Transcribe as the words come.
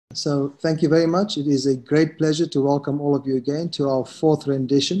So thank you very much. It is a great pleasure to welcome all of you again to our fourth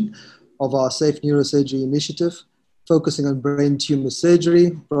rendition of our Safe Neurosurgery initiative, focusing on brain tumor surgery,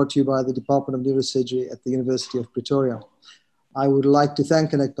 brought to you by the Department of Neurosurgery at the University of Pretoria. I would like to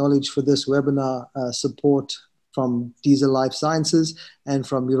thank and acknowledge for this webinar support from Diesel Life Sciences and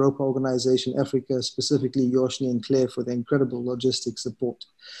from Europa Organization Africa, specifically Yoshni and Claire, for the incredible logistics support.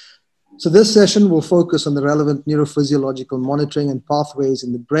 So this session will focus on the relevant neurophysiological monitoring and pathways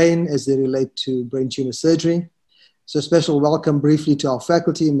in the brain as they relate to brain tumor surgery. So a special welcome briefly to our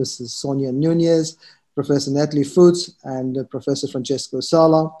faculty, Mrs. Sonia Nunes, Professor Natalie Voets, and Professor Francesco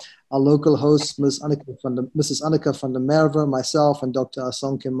Sala, our local hosts, Mrs. Annika van der Merwe, myself, and Dr.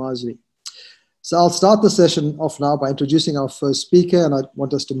 Asonke Mazwi. So I'll start the session off now by introducing our first speaker, and I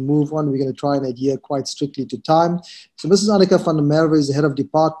want us to move on. We're going to try and adhere quite strictly to time. So Mrs. Annika van der Merwe is the head of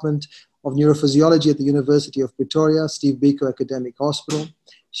Department of Neurophysiology at the University of Pretoria, Steve Biko Academic Hospital.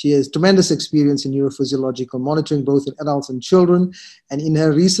 She has tremendous experience in neurophysiological monitoring, both in adults and children. And in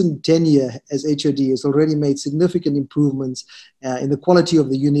her recent tenure as HOD, has already made significant improvements in the quality of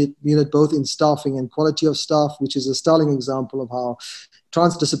the unit, both in staffing and quality of staff, which is a sterling example of how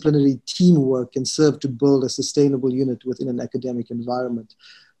transdisciplinary teamwork can serve to build a sustainable unit within an academic environment.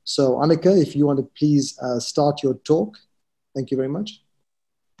 So Annika, if you want to please start your talk. Thank you very much.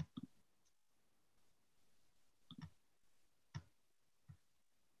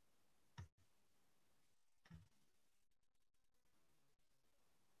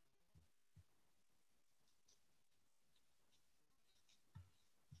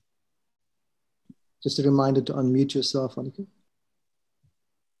 Just a reminder to unmute yourself, Annika.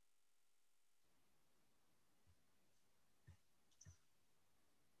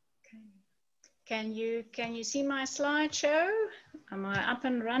 Can you see my slideshow? Am I up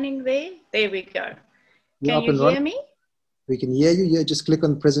and running there? There we go. Can you hear me? We can hear you. Yeah, just click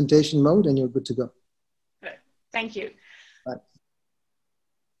on presentation mode and you're good to go. Thank you. Right.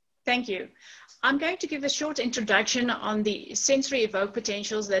 Thank you. I'm going to give a short introduction on the sensory evoked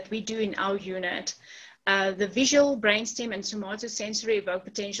potentials that we do in our unit. The visual, brainstem, and somatosensory evoked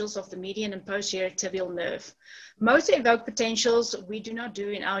potentials of the median and posterior tibial nerve. Motor evoked potentials we do not do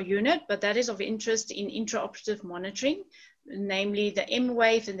in our unit, but that is of interest in intraoperative monitoring, namely the M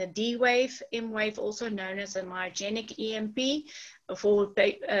wave and the D wave. M wave, also known as a myogenic EMP, for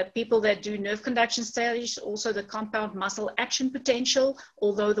people that do nerve conduction studies, also the compound muscle action potential,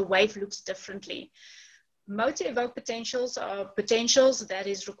 although the wave looks differently. Motor evoked potentials are potentials that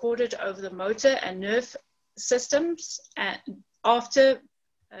is recorded over the motor and nerve systems after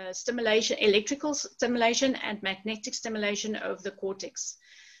stimulation, electrical stimulation and magnetic stimulation of the cortex.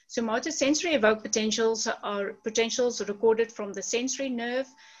 So motor sensory evoked potentials are potentials recorded from the sensory nerve,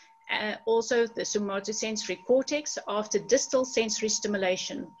 also the somatosensory cortex after distal sensory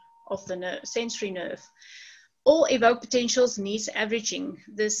stimulation of the sensory nerve. All evoked potentials needs averaging.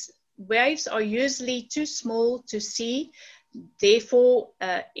 This waves are usually too small to see, therefore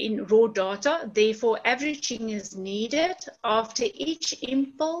in raw data, therefore averaging is needed after each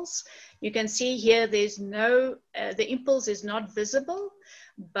impulse. You can see here there's no, the impulse is not visible,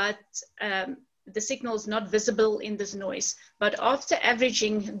 but the signal is not visible in this noise. But after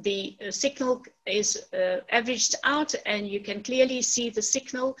averaging, the signal is averaged out and you can clearly see the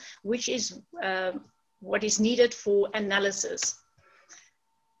signal, which is what is needed for analysis.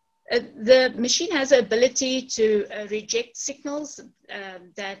 The machine has the ability to reject signals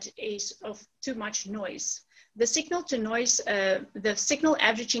that is of too much noise. The signal to noise, the signal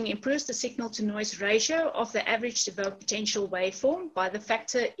averaging improves the signal to noise ratio of the average evoked potential waveform by the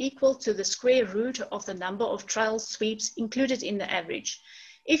factor equal to the square root of the number of trail sweeps included in the average.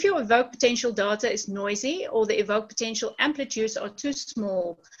 If your evoked potential data is noisy or the evoked potential amplitudes are too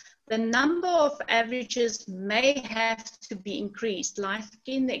small, the number of averages may have to be increased, like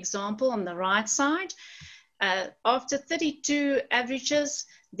in the example on the right side. After 32 averages,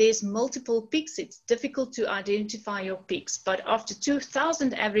 there's multiple peaks. It's difficult to identify your peaks, but after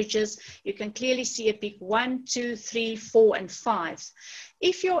 2,000 averages, you can clearly see a peak 1, 2, 3, 4, and 5.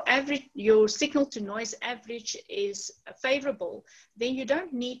 If your signal to noise average is favorable, then you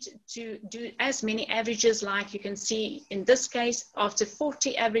don't need to do as many averages. Like you can see in this case, after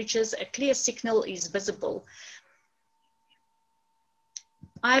 40 averages, a clear signal is visible.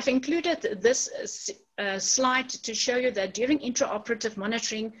 I've included this slide to show you that during intraoperative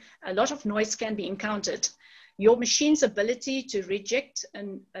monitoring, a lot of noise can be encountered. Your machine's ability to reject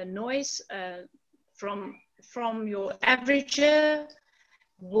a noise from your averager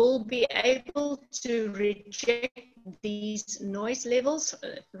will be able to reject these noise levels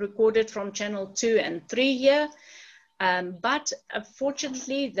recorded from channel 2 and 3 here. But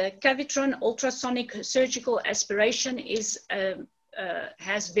fortunately, the Cavitron ultrasonic surgical aspiration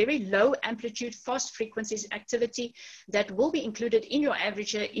has very low amplitude, fast frequencies activity that will be included in your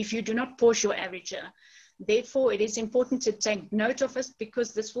averager if you do not pause your averager. Therefore, it is important to take note of it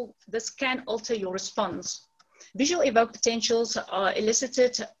because this can alter your response. Visual evoked potentials are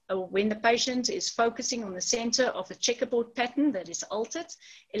elicited when the patient is focusing on the center of a checkerboard pattern that is altered.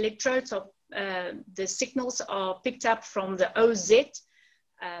 Electrodes of the signals are picked up from the OZ,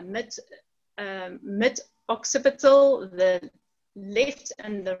 mid-occipital, the left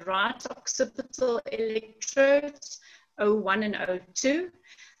and the right occipital electrodes, O1 and O2.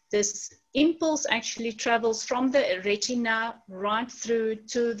 This impulse actually travels from the retina right through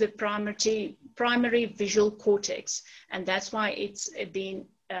to the primary visual cortex, and that's why it's being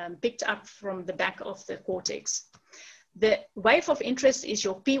picked up from the back of the cortex. The wave of interest is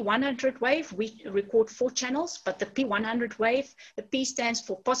your P100 wave. We record 4 channels, but the P100 wave, the P stands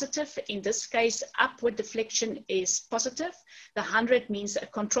for positive. In this case, upward deflection is positive. The 100 means a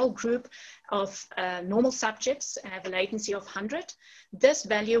control group of normal subjects have a latency of 100. This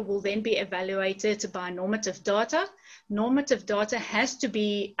value will then be evaluated by normative data. Normative data has to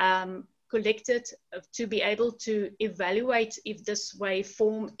be collected to be able to evaluate if this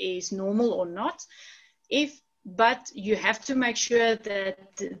waveform is normal or not. But you have to make sure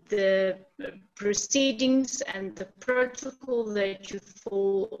that the proceedings and the protocol that you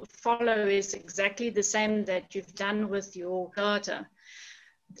follow is exactly the same that you've done with your data.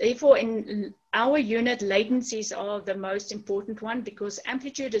 Therefore, in our unit, latencies are the most important one because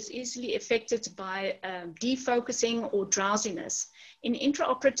amplitude is easily affected by defocusing or drowsiness. In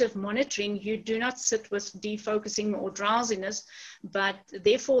intraoperative monitoring, you do not sit with defocusing or drowsiness, but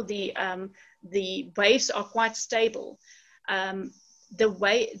therefore the waves are quite stable.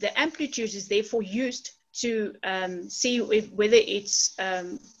 The amplitude is therefore used to see whether it's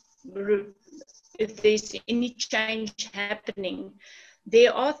if there's any change happening.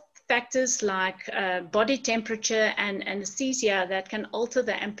 There are factors like body temperature and anesthesia that can alter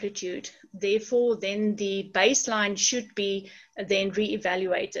the amplitude. Therefore, then the baseline should be then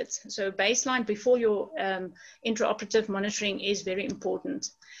re-evaluated. So baseline before your intraoperative monitoring is very important.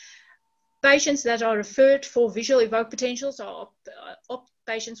 Patients that are referred for visual evoked potentials are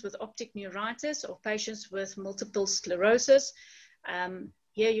patients with optic neuritis or patients with multiple sclerosis.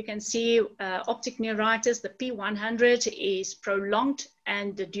 Here you can see optic neuritis, the P100 is prolonged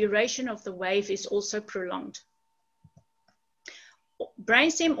and the duration of the wave is also prolonged.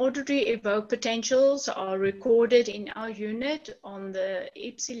 Brainstem auditory evoked potentials are recorded in our unit on the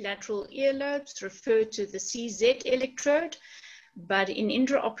ipsilateral earlobes referred to the CZ electrode. But in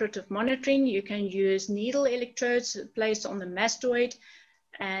intraoperative monitoring, you can use needle electrodes placed on the mastoid,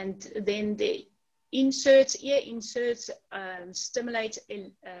 and then the ear inserts stimulate,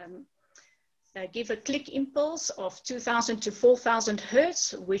 give a click impulse of 2000 to 4000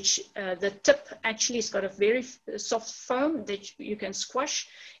 hertz, which the tip actually has got a very soft foam that you can squash.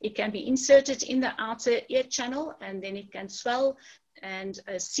 It can be inserted in the outer ear channel, and then it can swell and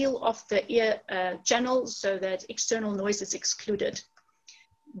seal off the ear channel so that external noise is excluded.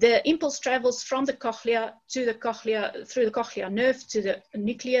 The impulse travels from the cochlea to the cochlea, through the cochlear nerve to the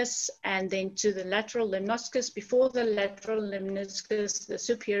nucleus, and then to the lateral lemniscus. Before the lateral lemniscus, the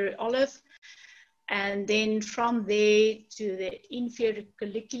superior olive, and then from there to the inferior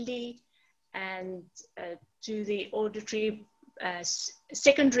colliculi and to the auditory,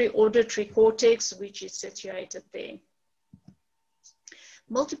 secondary auditory cortex, which is situated there.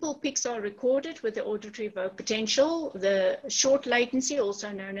 Multiple peaks are recorded with the auditory evoked potential, the short latency, also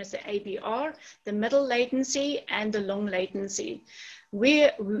known as the ABR, the middle latency, and the long latency. We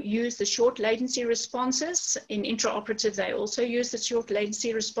use the short latency responses. In intraoperative, they also use the short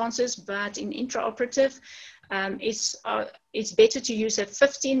latency responses, but in intraoperative, it's better to use a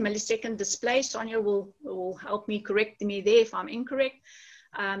 15 millisecond display. Sonia will help me, correct me there if I'm incorrect,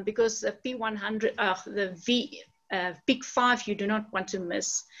 because the P100, peak 5 you do not want to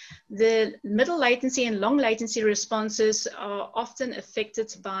miss. The middle latency and long latency responses are often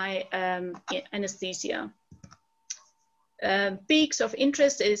affected by anesthesia. Peaks of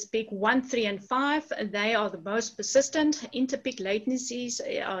interest is peak 1, 3, and 5. They are the most persistent. Interpeak latencies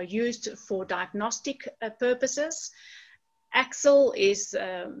are used for diagnostic purposes. Axle is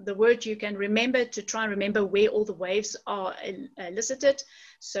the word you can remember to try and remember where all the waves are elicited.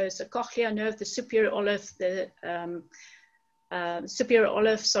 So it's the cochlear nerve, the superior olive, the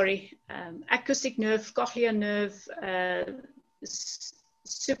acoustic nerve, cochlear nerve,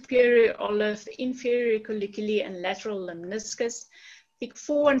 superior olive, inferior colliculi, and lateral lemniscus. Peak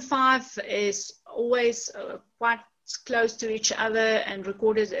 4 and 5 is always quite close to each other and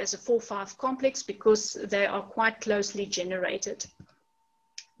recorded as a 4-5 complex because they are quite closely generated.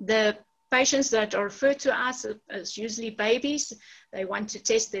 The patients that are referred to us as usually babies. They want to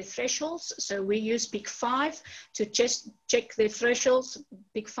test their thresholds. So we use Peak 5 to just check their thresholds.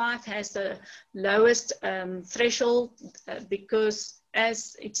 Peak 5 has the lowest threshold because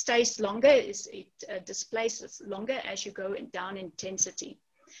as it stays longer, it displaces longer as you go down in intensity.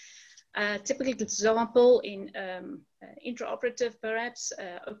 Typical example in intraoperative, perhaps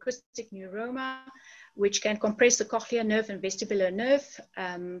acoustic neuroma, which can compress the cochlear nerve and vestibular nerve.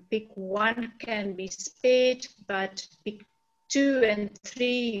 Peak 1 can be spared, but peak 2 and 3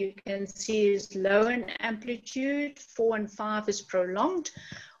 you can see is low in amplitude, 4 and 5 is prolonged,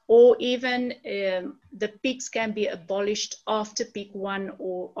 or even the peaks can be abolished after peak 1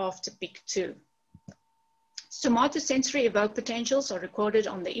 or after peak 2. Somatosensory evoked potentials are recorded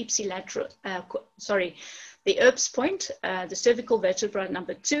on the ipsilateral, the ERPS point, the cervical vertebra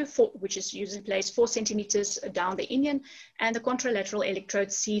number 2, which is usually placed 4 centimeters down the inion, and the contralateral electrode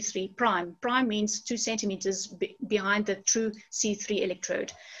C3 prime. Prime means 2 centimeters behind the true C3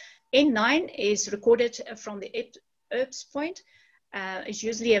 electrode. N9 is recorded from the ERPS point. It's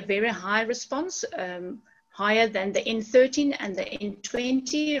usually a very high response, higher than the N13 and the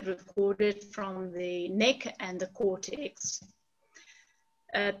N20 recorded from the neck and the cortex.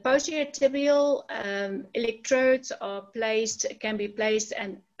 Posterior tibial electrodes are can be placed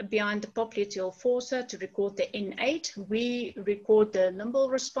behind the popliteal fossa to record the N8. We record the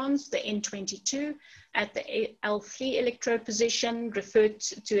limbal response, the N22, at the L3 electrode position, referred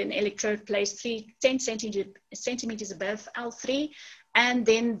to an electrode placed 10 centimeters above L3, and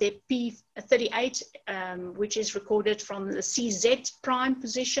then the P38, which is recorded from the CZ prime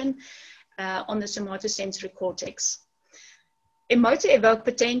position on the somatosensory cortex. In motor evoked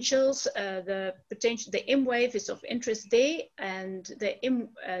potentials, the M wave is of interest there, and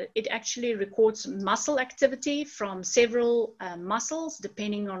it actually records muscle activity from several muscles,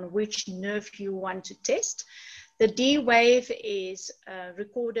 depending on which nerve you want to test. The D wave is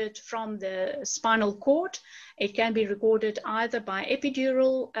recorded from the spinal cord. It can be recorded either by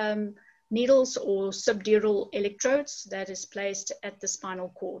epidural needles or subdural electrodes that is placed at the spinal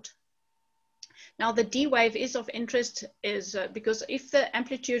cord. Now, the D wave is of interest because if the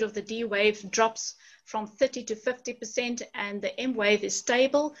amplitude of the D wave drops from 30 to 50% and the M wave is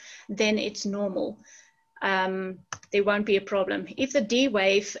stable, then it's normal. There won't be a problem. If the D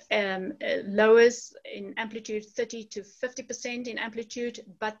wave lowers in amplitude 30 to 50% in amplitude,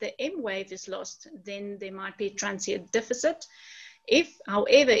 but the M wave is lost, then there might be a transient deficit.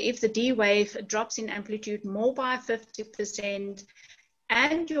 However, if the D wave drops in amplitude more by 50%,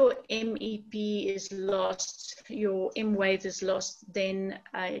 and your MEP is lost, your M wave is lost, then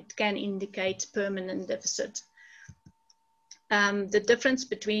it can indicate permanent deficit. The difference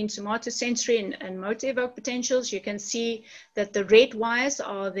between somatosensory and motor evoked potentials, you can see that the red wires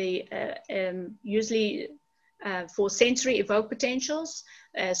are the usually for sensory evoked potentials,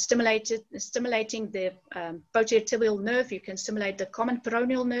 stimulating the posterior tibial nerve. You can stimulate the common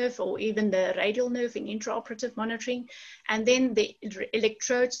peroneal nerve or even the radial nerve in intraoperative monitoring. And then the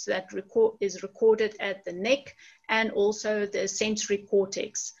electrodes that is recorded at the neck and also the sensory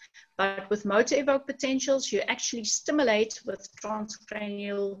cortex. But with motor evoked potentials, you actually stimulate with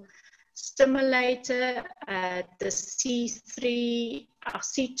transcranial stimulator the C2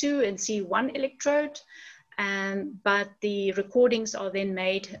 and C1 electrode. But the recordings are then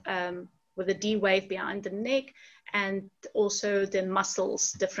made with a D wave behind the neck and also the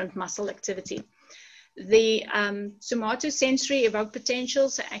muscles, different muscle activity. The somatosensory evoked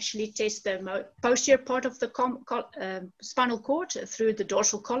potentials actually test the posterior part of the spinal cord through the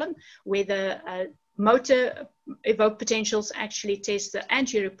dorsal column, where the motor evoked potentials actually test the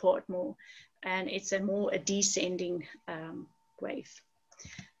anterior part more, and it's a descending wave.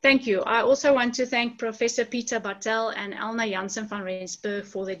 Thank you. I also want to thank Professor Peter Bartel and Elna Jansen van Rensburg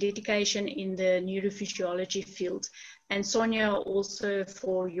for their dedication in the neurophysiology field, and Sonia also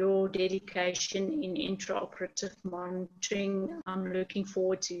for your dedication in intraoperative monitoring. I'm looking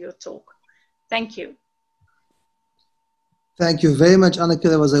forward to your talk. Thank you. Thank you very much, Anneke.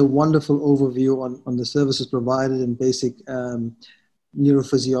 That was a wonderful overview on the services provided in basic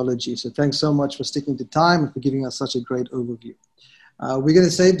neurophysiology. So thanks so much for sticking to time and for giving us such a great overview. We're going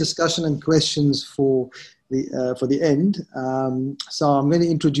to save discussion and questions for the end. So I'm going to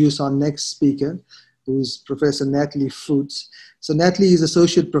introduce our next speaker, who's Professor Natalie Voets. So Natalie is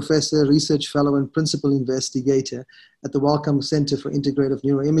Associate Professor, Research Fellow, and Principal Investigator at the Wellcome Center for Integrative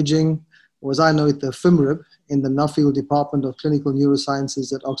Neuroimaging, or as I know it, the FIMRIB, in the Nuffield Department of Clinical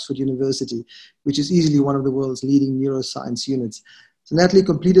Neurosciences at Oxford University, which is easily one of the world's leading neuroscience units. So Natalie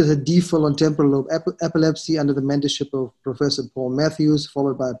completed her DPhil on temporal lobe epilepsy under the mentorship of Professor Paul Matthews,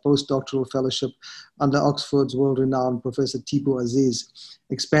 followed by a postdoctoral fellowship under Oxford's world-renowned Professor Tipu Aziz,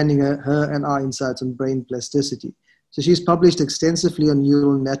 expanding her and our insights on brain plasticity. So she's published extensively on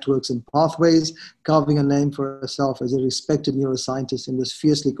neural networks and pathways, carving a name for herself as a respected neuroscientist in this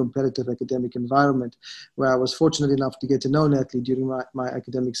fiercely competitive academic environment, where I was fortunate enough to get to know Natalie during my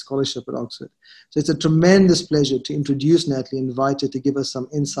academic scholarship at Oxford. So it's a tremendous pleasure to introduce Natalie and invite her to give us some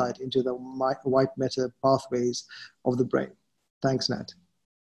insight into the white matter pathways of the brain. Thanks, Nat.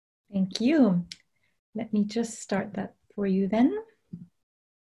 Thank you. Let me just start that for you then.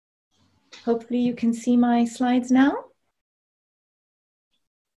 Hopefully you can see my slides now.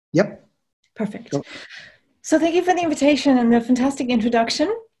 Yep. Perfect. Cool. So thank you for the invitation and the fantastic introduction.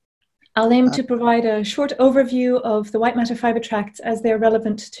 I'll aim to provide a short overview of the white matter fiber tracts as they're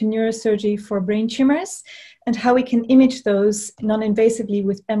relevant to neurosurgery for brain tumors and how we can image those non-invasively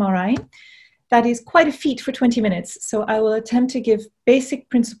with MRI. That is quite a feat for 20 minutes, so I will attempt to give basic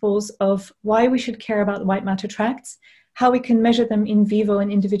principles of why we should care about the white matter tracts, how we can measure them in vivo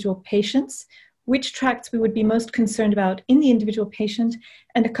in individual patients, which tracts we would be most concerned about in the individual patient,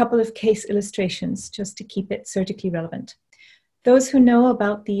 and a couple of case illustrations just to keep it surgically relevant. Those who know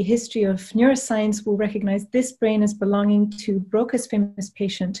about the history of neuroscience will recognize this brain as belonging to Broca's famous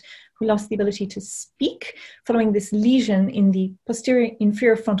patient who lost the ability to speak following this lesion in the posterior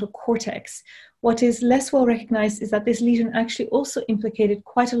inferior frontal cortex. What is less well recognized is that this lesion actually also implicated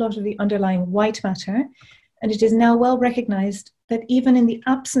quite a lot of the underlying white matter. And it is now well recognized that even in the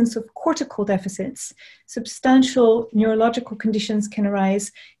absence of cortical deficits, substantial neurological conditions can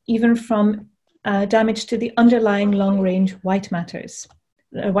arise even from damage to the underlying long-range white matter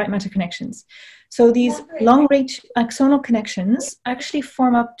connections. So these long-range axonal connections actually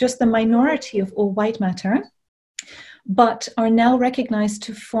form up just the minority of all white matter, but are now recognized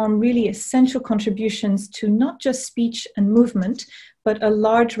to form really essential contributions to not just speech and movement, but a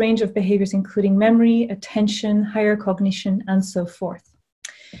large range of behaviors, including memory, attention, higher cognition, and so forth.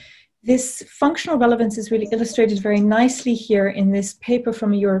 This functional relevance is really illustrated very nicely here in this paper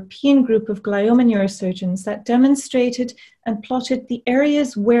from a European group of glioma neurosurgeons that demonstrated and plotted the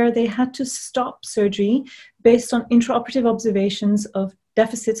areas where they had to stop surgery based on intraoperative observations of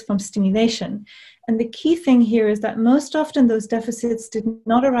deficits from stimulation. And the key thing here is that most often those deficits did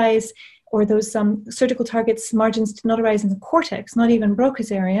not arise, or those surgical targets margins did not arise in the cortex, not even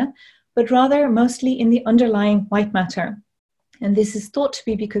Broca's area, but rather mostly in the underlying white matter. And this is thought to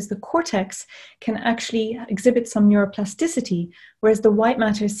be because the cortex can actually exhibit some neuroplasticity, whereas the white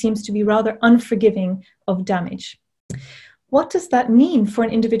matter seems to be rather unforgiving of damage. What does that mean for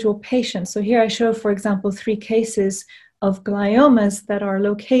an individual patient? So here I show, for example, 3 cases of gliomas that are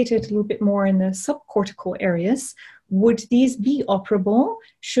located a little bit more in the subcortical areas. Would these be operable?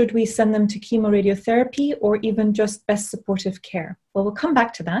 Should we send them to chemoradiotherapy or even just best supportive care? Well, we'll come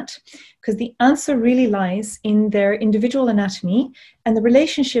back to that because the answer really lies in their individual anatomy and the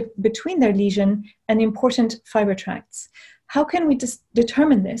relationship between their lesion and important fiber tracts. How can we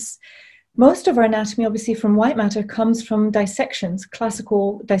determine this? Most of our anatomy, obviously from white matter, comes from dissections,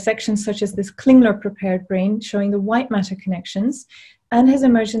 classical dissections such as this Klingler prepared brain showing the white matter connections, and has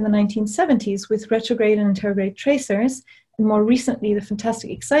emerged in the 1970s with retrograde and anterograde tracers, and more recently the fantastic,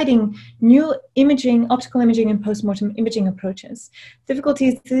 exciting new imaging, optical imaging and postmortem imaging approaches.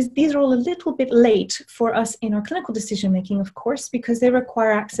 Difficulties, these are all a little bit late for us in our clinical decision making, of course, because they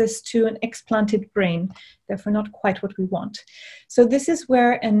require access to an explanted brain, therefore not quite what we want. So this is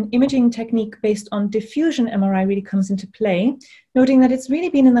where an imaging technique based on diffusion MRI really comes into play, noting that it's really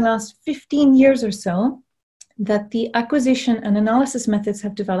been in the last 15 years or so that the acquisition and analysis methods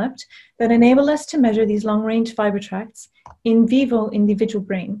have developed that enable us to measure these long-range fiber tracts in vivo individual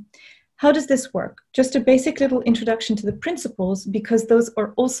brain. How does this work? Just a basic little introduction to the principles, because those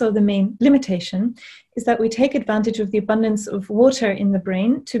are also the main limitation, is that we take advantage of the abundance of water in the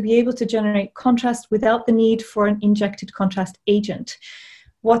brain to be able to generate contrast without the need for an injected contrast agent.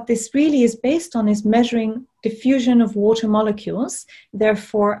 What this really is based on is measuring diffusion of water molecules.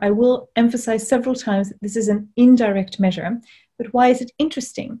 Therefore, I will emphasize several times that this is an indirect measure. But why is it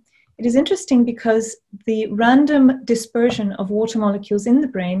interesting? It is interesting because the random dispersion of water molecules in the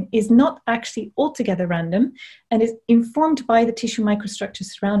brain is not actually altogether random and is informed by the tissue microstructure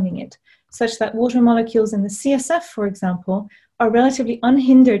surrounding it, such that water molecules in the CSF, for example, are relatively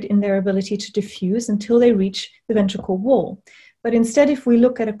unhindered in their ability to diffuse until they reach the ventricle wall. But instead, if we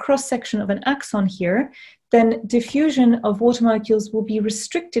look at a cross-section of an axon here, then diffusion of water molecules will be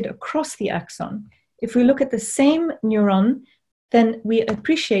restricted across the axon. If we look at the same neuron, then we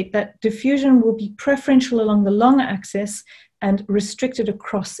appreciate that diffusion will be preferential along the long axis and restricted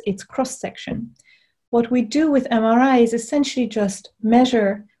across its cross-section. What we do with MRI is essentially just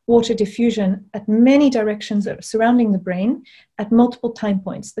measure water diffusion at many directions surrounding the brain at multiple time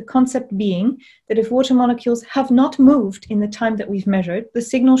points. The concept being that if water molecules have not moved in the time that we've measured, the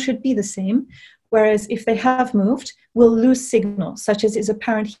signal should be the same, whereas if they have moved, we'll lose signal, such as is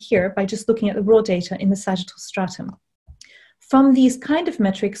apparent here by just looking at the raw data in the sagittal stratum. From these kind of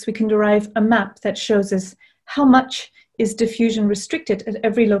metrics, we can derive a map that shows us how much is diffusion restricted at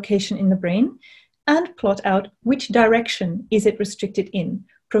every location in the brain, and plot out which direction is it restricted in,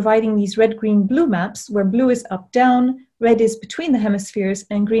 providing these red, green, blue maps where blue is up, down, red is between the hemispheres,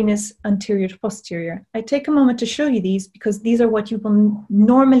 and green is anterior to posterior. I take a moment to show you these because these are what you will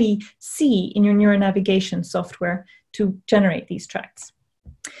normally see in your neuronavigation software to generate these tracts.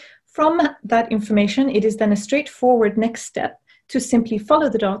 From that information, it is then a straightforward next step to simply follow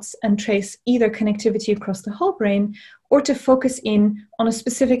the dots and trace either connectivity across the whole brain or to focus in on a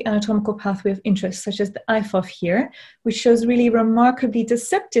specific anatomical pathway of interest, such as the IFOF here, which shows really remarkably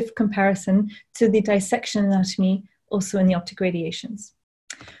deceptive comparison to the dissection anatomy also in the optic radiations.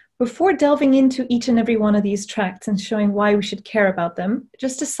 Before delving into each and every one of these tracts and showing why we should care about them,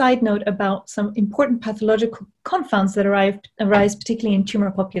 just a side note about some important pathological confounds that arise particularly in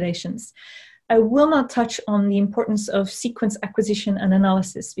tumor populations. I will not touch on the importance of sequence acquisition and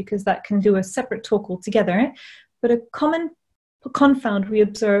analysis because that can do a separate talk altogether, but a common confound we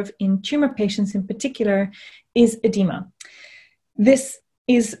observe in tumor patients in particular is edema. This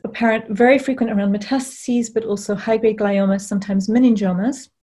is apparent very frequent around metastases, but also high-grade gliomas, sometimes meningiomas,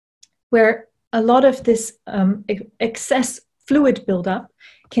 where a lot of this excess fluid buildup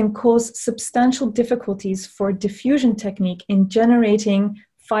can cause substantial difficulties for diffusion technique in generating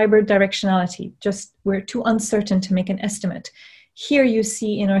fiber directionality. Just we're too uncertain to make an estimate. Here you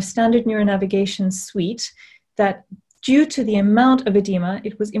see in our standard neuronavigation suite that due to the amount of edema,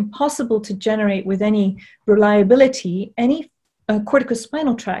 it was impossible to generate with any reliability any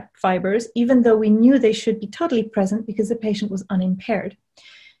corticospinal tract fibers, even though we knew they should be totally present because the patient was unimpaired.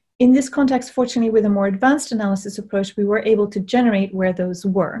 In this context, fortunately, with a more advanced analysis approach, we were able to generate where those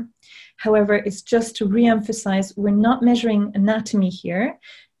were. However, it's just to re-emphasize, we're not measuring anatomy here.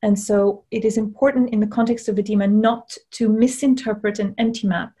 And so it is important in the context of edema not to misinterpret an empty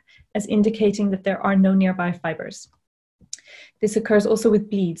map as indicating that there are no nearby fibers. This occurs also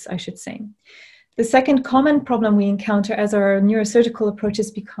with bleeds, I should say. The second common problem we encounter as our neurosurgical approaches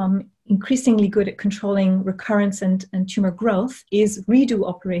become increasingly good at controlling recurrence and tumor growth is redo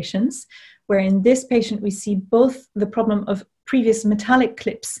operations, where in this patient we see both the problem of previous metallic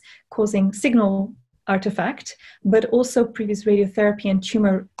clips causing signal artifact, but also previous radiotherapy and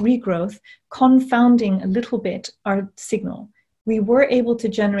tumor regrowth confounding a little bit our signal. We were able to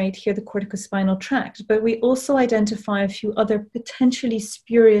generate here the corticospinal tract, but we also identify a few other potentially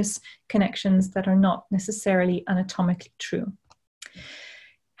spurious connections that are not necessarily anatomically true.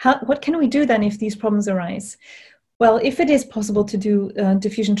 What can we do then if these problems arise? Well, if it is possible to do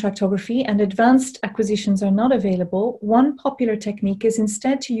diffusion tractography and advanced acquisitions are not available, one popular technique is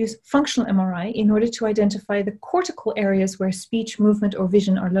instead to use functional MRI in order to identify the cortical areas where speech, movement, or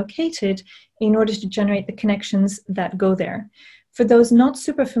vision are located in order to generate the connections that go there. For those not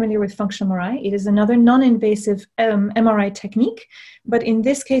super familiar with functional MRI, it is another non-invasive MRI technique, but in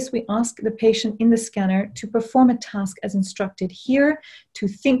this case, we ask the patient in the scanner to perform a task as instructed here, to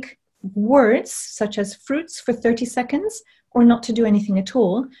think words such as fruits for 30 seconds or not to do anything at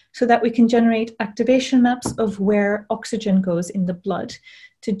all, so that we can generate activation maps of where oxygen goes in the blood,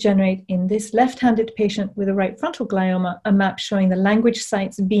 to generate in this left-handed patient with a right frontal glioma a map showing the language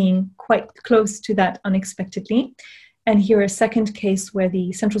sites being quite close to that unexpectedly. And here a second case where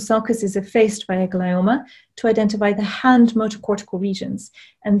the central sulcus is effaced by a glioma to identify the hand motor cortical regions.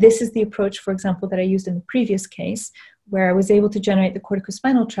 And this is the approach, for example, that I used in the previous case, where I was able to generate the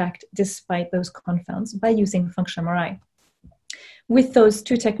corticospinal tract despite those confounds by using functional MRI. With those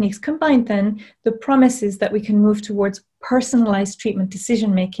two techniques combined then, the promise is that we can move towards personalized treatment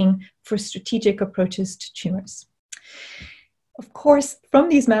decision-making for strategic approaches to tumors. Of course, from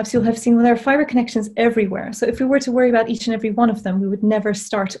these maps, you'll have seen there are fiber connections everywhere. So if we were to worry about each and every one of them, we would never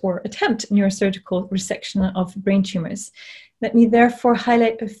start or attempt neurosurgical resection of brain tumors. Let me therefore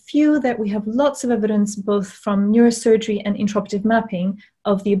highlight a few that we have lots of evidence, both from neurosurgery and intraoperative mapping,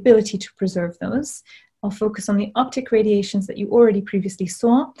 of the ability to preserve those. I'll focus on the optic radiations that you already previously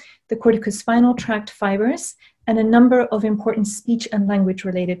saw, the corticospinal tract fibers, and a number of important speech and language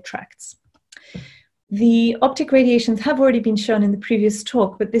related tracts. The optic radiations have already been shown in the previous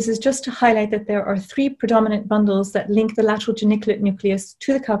talk, but this is just to highlight that there are three predominant bundles that link the lateral geniculate nucleus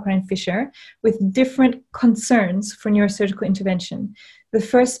to the calcarine fissure with different concerns for neurosurgical intervention. The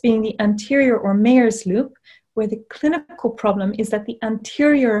first being the anterior or Mayer's loop, where the clinical problem is that the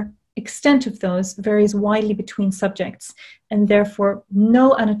anterior extent of those varies widely between subjects, and therefore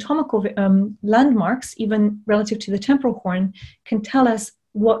no anatomical landmarks, even relative to the temporal horn, can tell us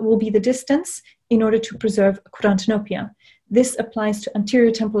what will be the distance in order to preserve chorontopia. This applies to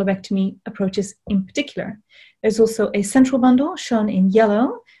anterior temporal lobectomy approaches in particular. There's also a central bundle shown in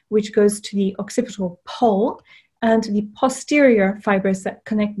yellow, which goes to the occipital pole, and the posterior fibers that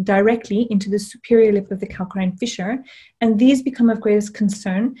connect directly into the superior lip of the calcarine fissure, and these become of greatest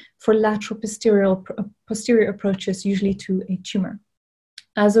concern for lateral posterior approaches, usually to a tumor.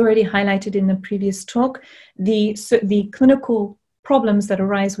 As already highlighted in the previous talk, the clinical problems that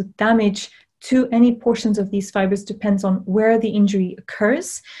arise with damage to any portions of these fibers depends on where the injury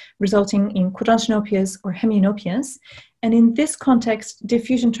occurs, resulting in quadrantonopias or hemianopias. And in this context,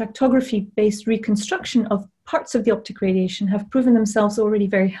 diffusion tractography-based reconstruction of parts of the optic radiation have proven themselves already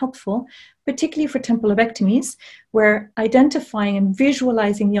very helpful, particularly for temporal lobectomies, where identifying and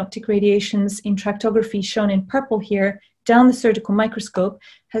visualizing the optic radiations in tractography, shown in purple here, down the surgical microscope,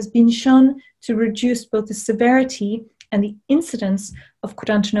 has been shown to reduce both the severity and the incidence of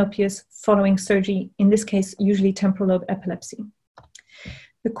quadrantonopias following surgery, in this case, usually temporal lobe epilepsy.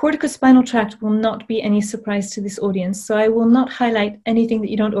 The corticospinal tract will not be any surprise to this audience, so I will not highlight anything that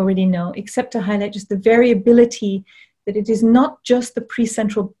you don't already know, except to highlight just the variability that it is not just the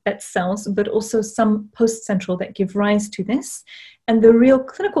precentral Betz cells, but also some postcentral that give rise to this. And the real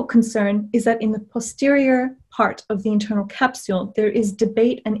clinical concern is that in the posterior part of the internal capsule, there is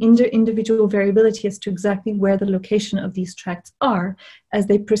debate and individual variability as to exactly where the location of these tracts are as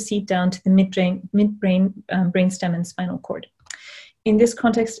they proceed down to the midbrain, brainstem, and spinal cord. In this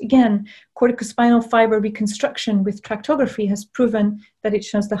context, again, corticospinal fiber reconstruction with tractography has proven that it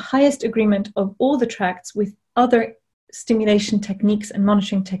shows the highest agreement of all the tracts with other stimulation techniques and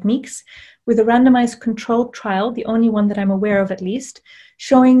monitoring techniques, with a randomized controlled trial, the only one that I'm aware of at least,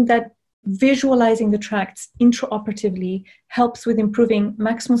 showing that visualizing the tracts intraoperatively helps with improving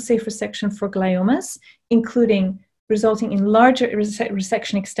maximal safe resection for gliomas, including resulting in larger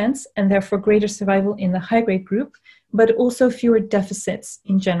resection extents and therefore greater survival in the high-grade group, but also fewer deficits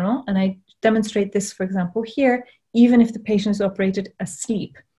in general. And I demonstrate this, for example, here, even if the patient is operated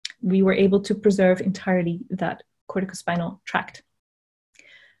asleep, we were able to preserve entirely that corticospinal tract.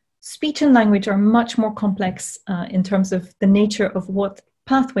 Speech and language are much more complex in terms of the nature of what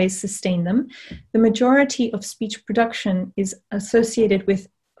pathways sustain them. The majority of speech production is associated with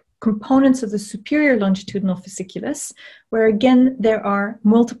components of the superior longitudinal fasciculus, where again there are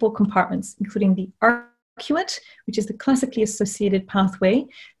multiple compartments, including the arcuate, which is the classically associated pathway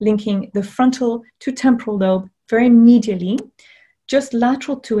linking the frontal to temporal lobe very medially. Just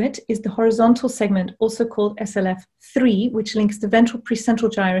lateral to it is the horizontal segment, also called SLF3, which links the ventral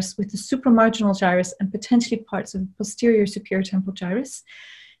precentral gyrus with the supramarginal gyrus and potentially parts of the posterior superior temporal gyrus.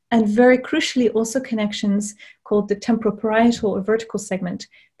 And very crucially, also connections called the temporoparietal or vertical segment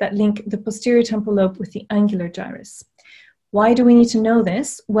that link the posterior temporal lobe with the angular gyrus. Why do we need to know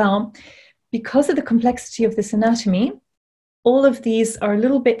this? Well, because of the complexity of this anatomy, all of these are a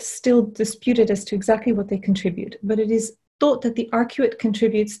little bit still disputed as to exactly what they contribute, but it is thought that the arcuate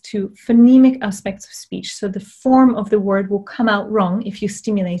contributes to phonemic aspects of speech. So the form of the word will come out wrong if you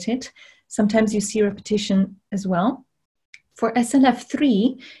stimulate it. Sometimes you see repetition as well. For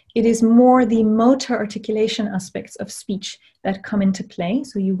SLF3, it is more the motor articulation aspects of speech that come into play.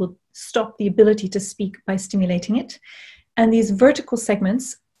 So you will stop the ability to speak by stimulating it. And these vertical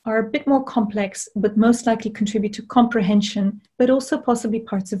segments are a bit more complex, but most likely contribute to comprehension, but also possibly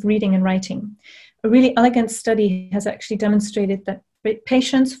parts of reading and writing. A really elegant study has actually demonstrated that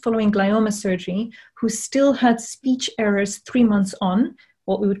patients following glioma surgery who still had speech errors 3 months on,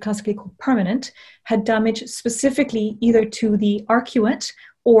 what we would classically call permanent, had damage specifically either to the arcuate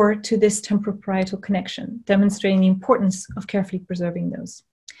or to this temporoparietal connection, demonstrating the importance of carefully preserving those.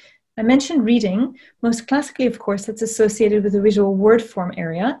 I mentioned reading. Most classically, of course, that's associated with the visual word form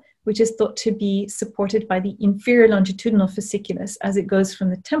area, which is thought to be supported by the inferior longitudinal fasciculus as it goes from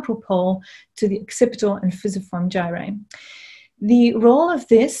the temporal pole to the occipital and fusiform gyri. The role of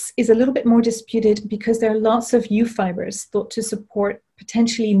this is a little bit more disputed because there are lots of U fibers thought to support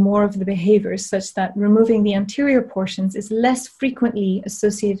potentially more of the behaviors, such that removing the anterior portions is less frequently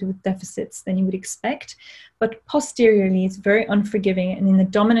associated with deficits than you would expect. But posteriorly, it's very unforgiving. And in the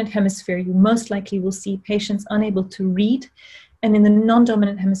dominant hemisphere, you most likely will see patients unable to read. And in the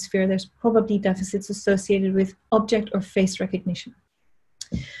non-dominant hemisphere, there's probably deficits associated with object or face recognition.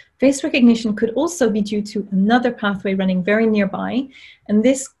 Face recognition could also be due to another pathway running very nearby, and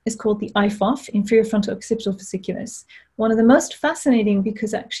this is called the IFOF, inferior frontal occipital fasciculus. One of the most fascinating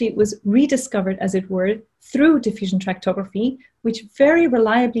because actually it was rediscovered, as it were, through diffusion tractography, which very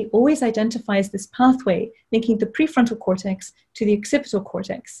reliably always identifies this pathway linking the prefrontal cortex to the occipital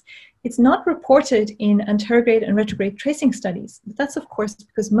cortex. It's not reported in anterograde and retrograde tracing studies, but that's of course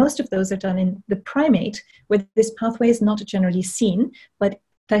because most of those are done in the primate, where this pathway is not generally seen, but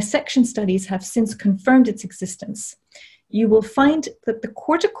dissection studies have since confirmed its existence. You will find that the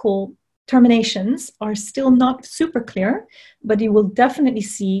cortical terminations are still not super clear, but you will definitely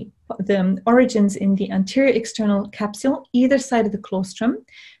see the origins in the anterior external capsule, either side of the claustrum,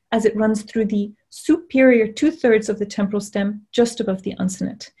 as it runs through the superior 2/3 of the temporal stem, just above the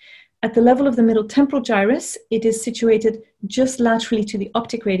uncinate. At the level of the middle temporal gyrus, it is situated just laterally to the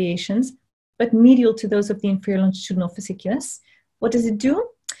optic radiations, but medial to those of the inferior longitudinal fasciculus. What does it do?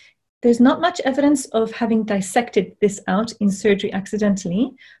 There's not much evidence of having dissected this out in surgery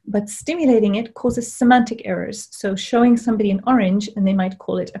accidentally, but stimulating it causes semantic errors. So showing somebody an orange and they might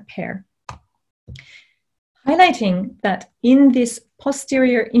call it a pear. Highlighting that in this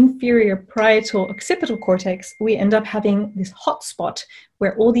posterior inferior parietal occipital cortex, we end up having this hot spot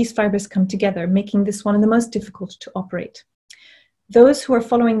where all these fibers come together, making this one of the most difficult to operate. Those who are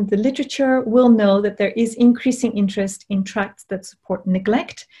following the literature will know that there is increasing interest in tracts that support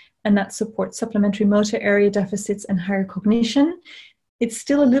neglect and that support supplementary motor area deficits and higher cognition. It's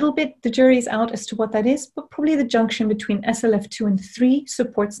still a little bit, the jury's out as to what that is, but probably the junction between SLF2 and 3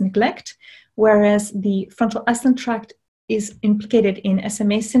 supports neglect, whereas the frontal ascending tract is implicated in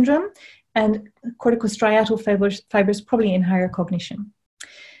SMA syndrome and corticostriatal fibers probably in higher cognition.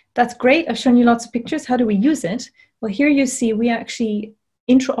 That's great. I've shown you lots of pictures. How do we use it? Well, here you see we actually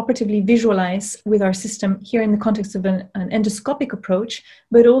intraoperatively visualize with our system here in the context of an endoscopic approach,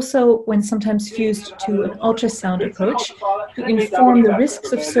 but also when sometimes fused to an ultrasound approach to inform the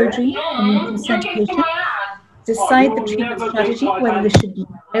risks of surgery and consent patients, decide the treatment strategy, whether this should be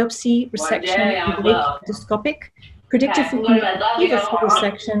biopsy, resection, awake, endoscopic, predict if we can achieve a full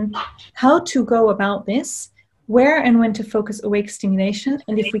resection, how to go about this, where and when to focus awake stimulation,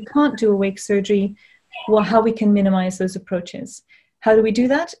 and if we can't do awake surgery, well, how we can minimize those approaches. How do we do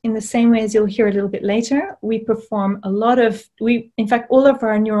that? In the same way as you'll hear a little bit later, we perform a lot of, in fact, all of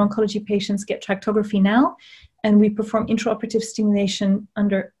our neuro-oncology patients get tractography now, and we perform intraoperative stimulation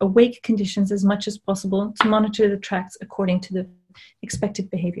under awake conditions as much as possible to monitor the tracts according to the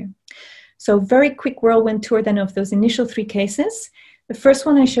expected behavior. So very quick whirlwind tour then of those initial 3 cases. The first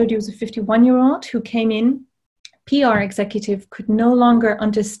one I showed you was a 51-year-old who came in, PR executive, could no longer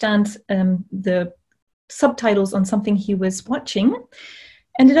understand the subtitles on something he was watching,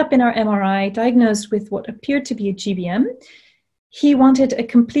 ended up in our MRI, diagnosed with what appeared to be a GBM. He wanted a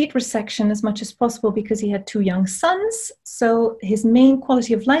complete resection as much as possible because he had 2 young sons. So his main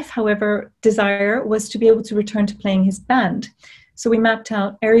quality of life, however, desire was to be able to return to playing his band. So we mapped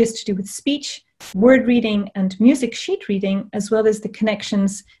out areas to do with speech, word reading, and music sheet reading, as well as the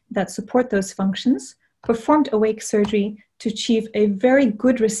connections that support those functions, performed awake surgery to achieve a very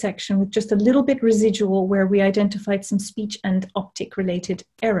good resection with just a little bit residual where we identified some speech and optic related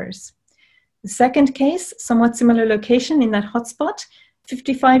errors. The second case, somewhat similar location in that hotspot,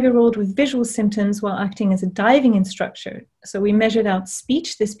 55-year-old with visual symptoms while acting as a diving instructor. So we measured out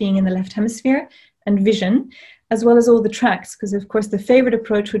speech, this being in the left hemisphere, and vision, as well as all the tracts, because of course the favorite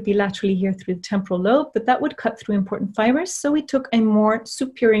approach would be laterally here through the temporal lobe, but that would cut through important fibers. So we took a more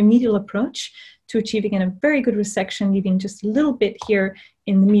superior medial approach to achieving a very good resection, leaving just a little bit here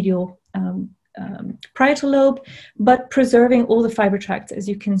in the medial parietal lobe, but preserving all the fiber tracts, as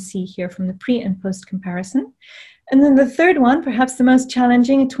you can see here from the pre and post comparison. And then the third one, perhaps the most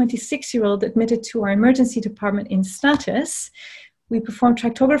challenging, a 26-year-old admitted to our emergency department in status. We performed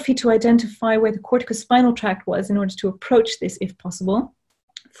tractography to identify where the corticospinal tract was in order to approach this if possible.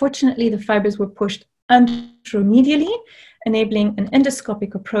 Fortunately, the fibers were pushed anteromedially, enabling an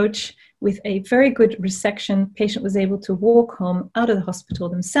endoscopic approach with a very good resection. Patient was able to walk home out of the hospital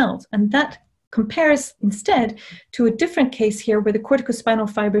themselves. And that compares instead to a different case here where the corticospinal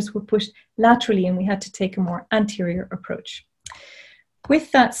fibers were pushed laterally and we had to take a more anterior approach. with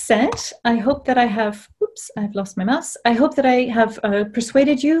that said, I hope that I have, oops, I've lost my mouse. I hope that I have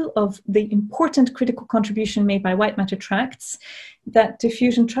persuaded you of the important critical contribution made by white matter tracts, that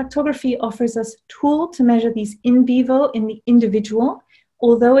diffusion tractography offers us a tool to measure these in vivo in the individual,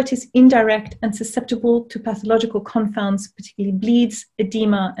 although it is indirect and susceptible to pathological confounds, particularly bleeds,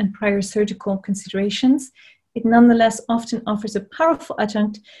 edema, and prior surgical considerations. It nonetheless often offers a powerful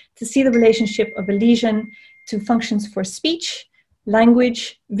adjunct to see the relationship of a lesion to functions for speech,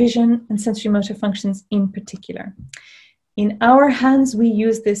 language, vision, and sensory-motor functions in particular. In our hands, we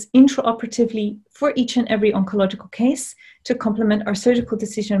use this intraoperatively for each and every oncological case to complement our surgical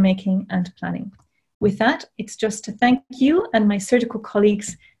decision-making and planning. With that, it's just to thank you and my surgical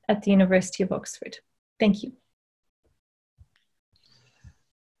colleagues at the University of Oxford. Thank you.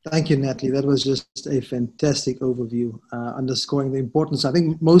 Thank you, Natalie. That was just a fantastic overview, underscoring the importance, I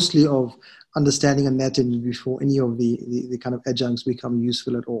think, mostly of understanding anatomy before any of the kind of adjuncts become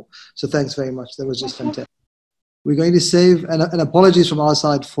useful at all. So thanks very much. That was just fantastic. We're going to save, and apologies from our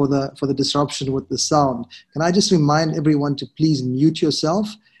side for the disruption with the sound. Can I just remind everyone to please mute yourself?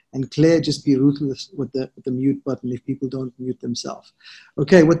 And Claire, just be ruthless with the mute button if people don't mute themselves.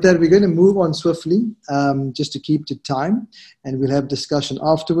 Okay, with that, we're going to move on swiftly, just to keep to time, and we'll have discussion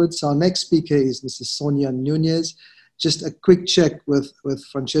afterwards. Our next speaker is Mrs. Sonia Nunes. Just a quick check with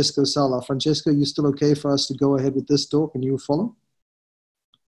Francesco Sala. Francesco, you still okay for us to go ahead with this talk and you follow?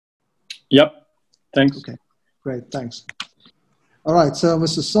 Yep, thanks. Okay, great, thanks. All right, so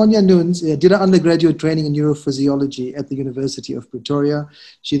Mrs. Sonia Nunes did her undergraduate training in neurophysiology at the University of Pretoria.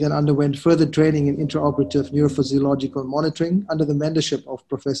 She then underwent further training in intraoperative neurophysiological monitoring under the mentorship of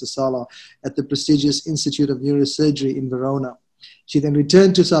Professor Sala at the prestigious Institute of Neurosurgery in Verona. She then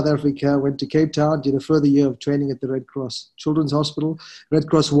returned to South Africa, went to Cape Town, did a further year of training at the Red Cross Children's Hospital, Red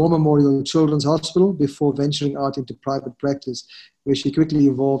Cross War Memorial Children's Hospital, before venturing out into private practice, where she quickly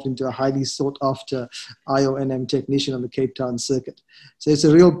evolved into a highly sought-after IONM technician on the Cape Town circuit. So it's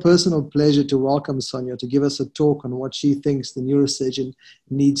a real personal pleasure to welcome Sonia to give us a talk on what she thinks the neurosurgeon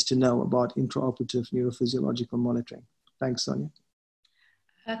needs to know about intraoperative neurophysiological monitoring. Thanks, Sonia.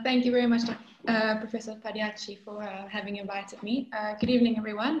 Thank you very much, Professor Padayachy, for having invited me. Good evening,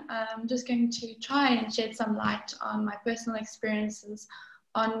 everyone. I'm just going to try and shed some light on my personal experiences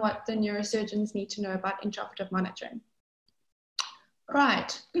on what the neurosurgeons need to know about intraoperative monitoring.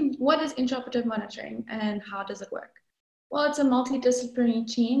 Right, what is intraoperative monitoring and how does it work? Well, it's a multidisciplinary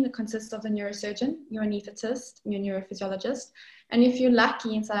team that consists of the neurosurgeon, your anesthetist, your neurophysiologist, and if you're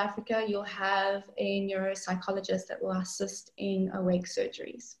lucky in South Africa, you'll have a neuropsychologist that will assist in awake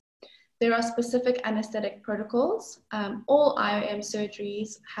surgeries. There are specific anesthetic protocols. All IOM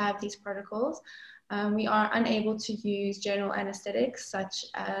surgeries have these protocols. We are unable to use general anesthetics such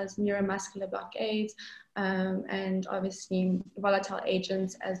as neuromuscular blockades and obviously volatile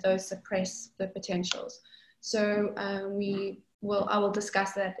agents, as those suppress the potentials. So I will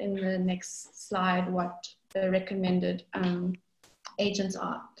discuss that in the next slide, what the recommended agents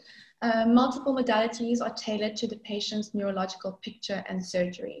are. Multiple modalities are tailored to the patient's neurological picture and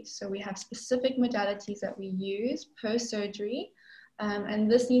surgery. So we have specific modalities that we use per surgery, and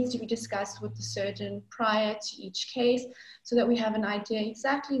this needs to be discussed with the surgeon prior to each case so that we have an idea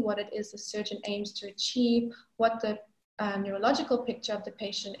exactly what it is the surgeon aims to achieve, what the neurological picture of the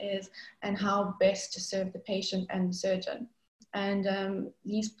patient is, and how best to serve the patient and the surgeon. And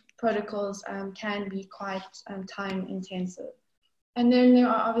these protocols can be quite time intensive. And then there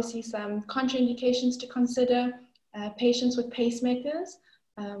are obviously some contraindications to consider. Patients with pacemakers,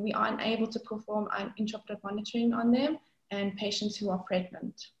 we are unable to perform intraoperative monitoring on them, and patients who are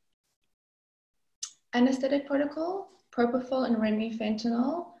pregnant. Anesthetic protocol, propofol and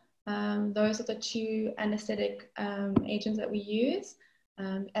remifentanil, those are the two anesthetic agents that we use,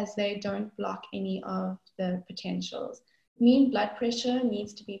 as they don't block any of the potentials. Mean blood pressure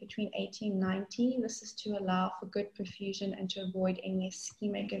needs to be between 80 and 90. This is to allow for good perfusion and to avoid any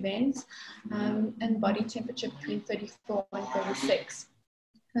ischemic events. And body temperature between 34 and 36.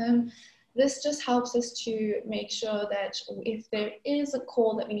 This just helps us to make sure that if there is a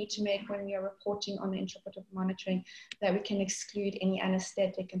call that we need to make when we are reporting on the intraoperative monitoring, that we can exclude any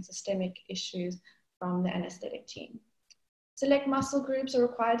anesthetic and systemic issues from the anesthetic team. Select muscle groups are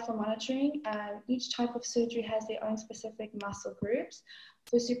required for monitoring. Each type of surgery has their own specific muscle groups.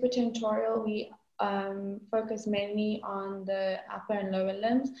 For supratentorial, we focus mainly on the upper and lower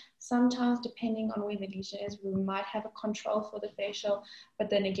limbs. Sometimes, depending on where the lesion is, we might have a control for the facial, but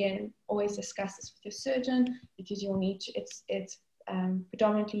then again, always discuss this with your surgeon because you'll need to, it's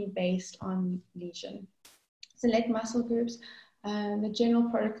predominantly based on lesion. Select muscle groups. The general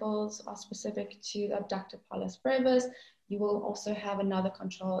protocols are specific to the abductor pollicis brevis. You will also have another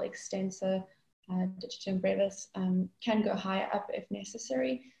control, extensor digitorum brevis, can go higher up if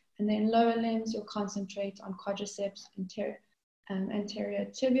necessary. And then lower limbs, you'll concentrate on quadriceps, anterior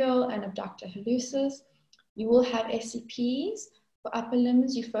tibial, and abductor hallucis. You will have SCPs. For upper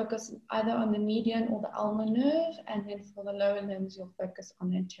limbs, you focus either on the median or the ulnar nerve, and then for the lower limbs, you'll focus on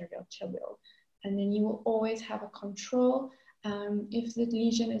the anterior tibial. And then you will always have a control. If the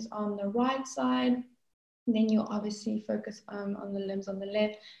lesion is on the right side, then you'll obviously focus on the limbs on the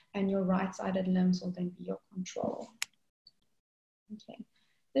left, and your right-sided limbs will then be your control. Okay.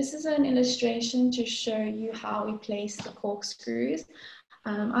 This is an illustration to show you how we place the corkscrews.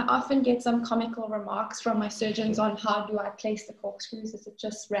 I often get some comical remarks from my surgeons on how do I place the corkscrews? Is it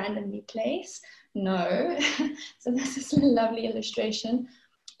just randomly placed? No. So this is a lovely illustration.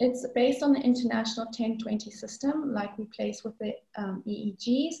 It's based on the international 10-20 system, like we place with the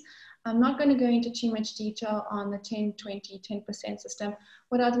EEGs. I'm not going to go into too much detail on the 10-20, 10% system.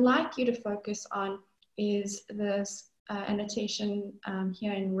 What I'd like you to focus on is this annotation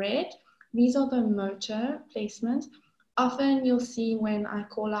here in red. These are the motor placements. Often you'll see when I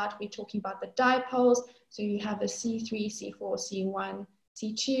call out, we're talking about the dipoles. So you have the C3, C4, C1,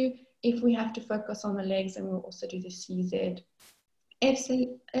 C2. If we have to focus on the legs, then we'll also do the CZ.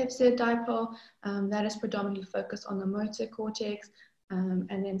 FZ dipole, that is predominantly focused on the motor cortex. And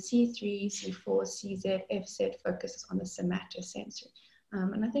then C3, C4, CZ, FZ focuses on the somatosensory.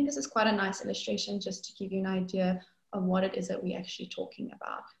 And I think this is quite a nice illustration just to give you an idea of what it is that we're actually talking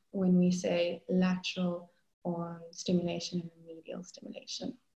about when we say lateral or stimulation and medial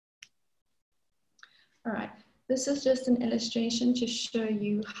stimulation. All right, this is just an illustration to show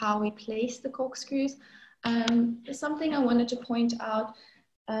you how we place the corkscrews. There's something I wanted to point out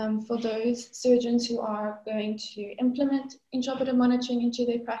for those surgeons who are going to implement intraoperative monitoring into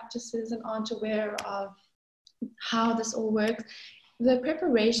their practices and aren't aware of how this all works. The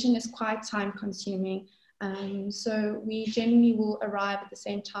preparation is quite time consuming. So we generally will arrive at the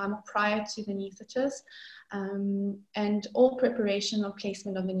same time or prior to the anesthetist, and all preparation or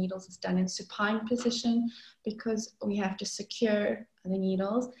placement of the needles is done in supine position because we have to secure the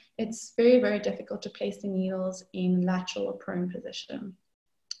needles. It's very, very difficult to place the needles in lateral or prone position.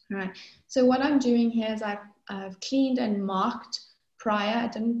 All right, so what I'm doing here is I've cleaned and marked prior. I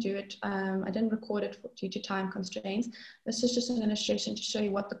didn't do it, I didn't record it due to time constraints. This is just an illustration to show you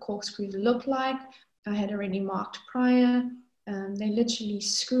what the corkscrews look like. I had already marked prior. They literally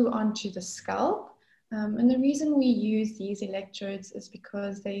screw onto the scalp. And the reason we use these electrodes is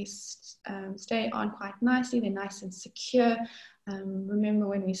because they stay on quite nicely. They're nice and secure. Remember,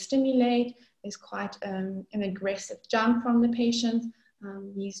 when we stimulate, there's quite an aggressive jump from the patient.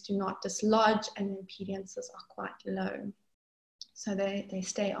 These do not dislodge, and the impedances are quite low. So they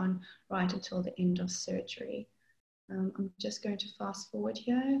stay on right until the end of surgery. I'm just going to fast forward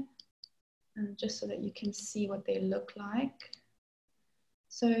here, just so that you can see what they look like.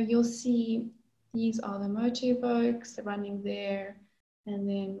 So you'll see these are the motor evokes, they're running there, and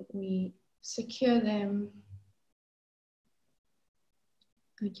then we secure them.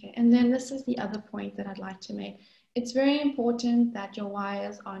 Okay, and then this is the other point that I'd like to make. It's very important that your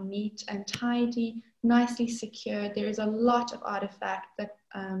wires are neat and tidy, nicely secured. There is a lot of artifact that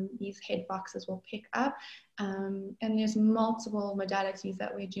these head boxes will pick up. And there's multiple modalities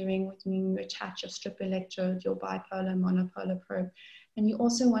that we're doing when you attach your strip electrode, your bipolar, monopolar probe. And you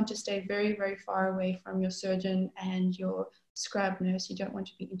also want to stay very, very far away from your surgeon and your scrub nurse. You don't want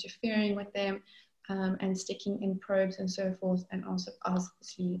to be interfering with them and sticking in probes and so forth, and also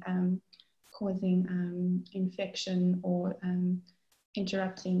obviously causing infection or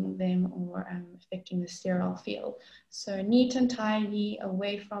interrupting them or affecting the sterile field. So neat and tidy,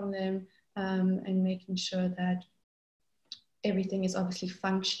 away from them, and making sure that everything is obviously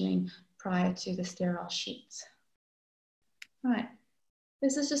functioning prior to the sterile sheets. All right,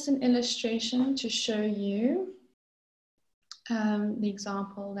 this is just an illustration to show you the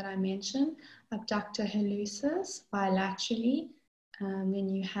example that I mentioned, abductor hallucis bilaterally. Then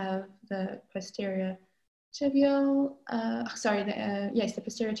you have the posterior tibial, the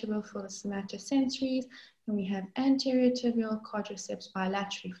posterior tibial for the somatosensories, and we have anterior tibial quadriceps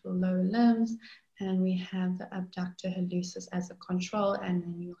bilaterally for the lower limbs, and we have the abductor hallucis as a control, and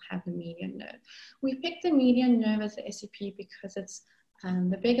then you'll have the median nerve. We picked the median nerve as the SCP because it's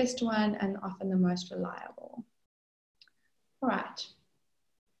the biggest one and often the most reliable. All right.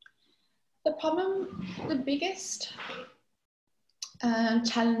 The biggest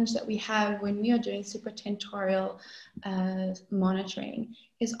challenge that we have when we are doing supratentorial monitoring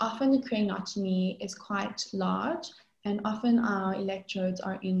is often the craniotomy is quite large, and often our electrodes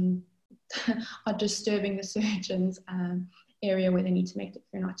are in are disturbing the surgeon's area where they need to make the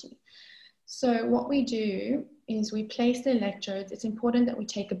craniotomy. So what we do is we place the electrodes. It's important that we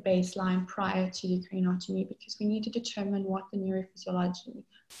take a baseline prior to the craniotomy because we need to determine what the neurophysiology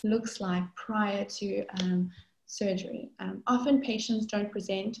looks like prior to surgery. Often patients don't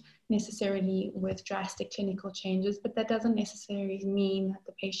present necessarily with drastic clinical changes, but that doesn't necessarily mean that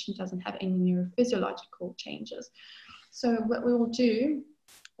the patient doesn't have any neurophysiological changes. So what we will do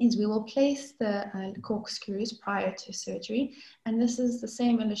is we will place the corkscrews prior to surgery. And this is the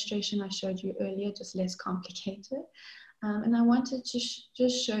same illustration I showed you earlier, just less complicated. And I wanted to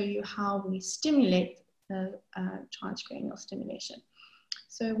just show you how we stimulate the transcranial stimulation.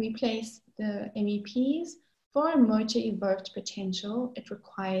 So we place the MEPs. For a motor evoked potential, it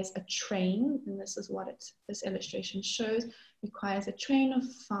requires a train, and this is what this illustration shows, requires a train of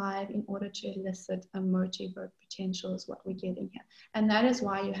 5 in order to elicit a motor evoked potential is what we're getting here. And that is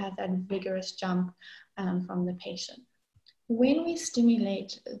why you have that vigorous jump from the patient. When we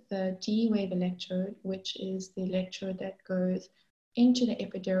stimulate the D-wave electrode, which is the electrode that goes into the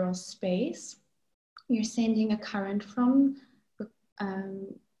epidural space, you're sending a current from the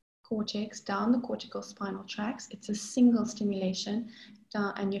cortex down the cortical spinal tracts. It's a single stimulation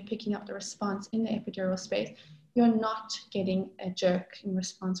down, and you're picking up the response in the epidural space. You're not getting a jerk in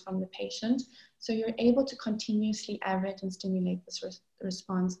response from the patient. So you're able to continuously average and stimulate this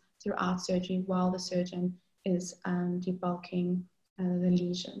response throughout surgery while the surgeon is debulking the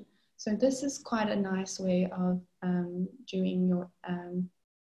lesion. So this is quite a nice way of doing your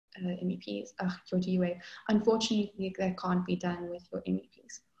MEPs, your D-wave. Unfortunately, that can't be done with your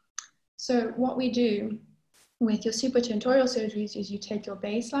MEPs. So what we do with your supratentorial surgeries is you take your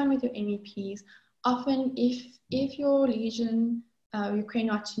baseline with your MEPs. Often if your lesion, your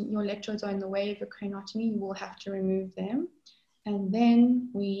craniotomy, your electrodes are in the way of your craniotomy, you will have to remove them. And then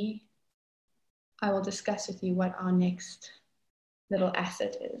I will discuss with you what our next little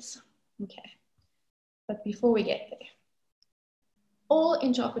asset is. Okay, but before we get there, all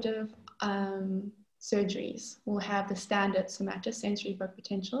intraoperative surgeries will have the standard somatosensory evoked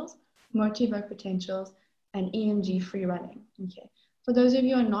potentials, motor evoked potentials, and EMG free running. Okay. For those of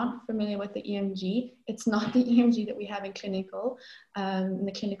you who are not familiar with the EMG, it's not the EMG that we have in clinical, in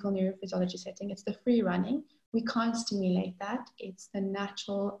the clinical neurophysiology setting. It's the free running. We can't stimulate that. It's the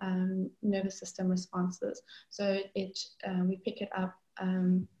natural nervous system responses. So we pick it up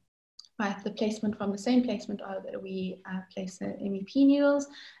by the placement from the same placement that we place the MEP needles,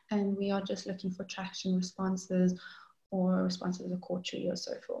 and we are just looking for traction responses or responses of the core tree or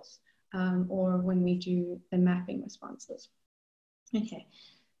so forth. Or when we do the mapping responses. Okay,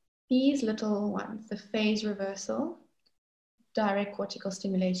 these little ones, the phase reversal, direct cortical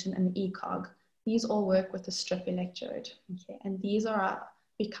stimulation, and the ECOG, these all work with the strip electrode. Okay, and these are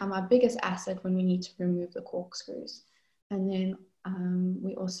become our biggest asset when we need to remove the corkscrews. And then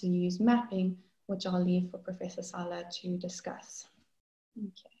we also use mapping, which I'll leave for Professor Sala to discuss.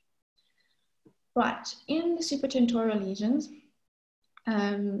 Okay, right, in the supratentorial lesions,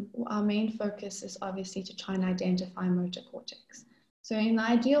 our main focus is obviously to try and identify motor cortex. So in the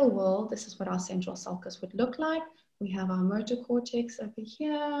ideal world, this is what our central sulcus would look like. We have our motor cortex over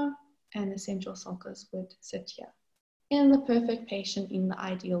here, and the central sulcus would sit here. In the perfect patient, in the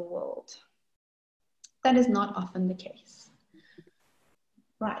ideal world. That is not often the case.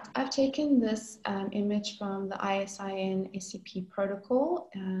 Right, I've taken this image from the ISIN SCP protocol,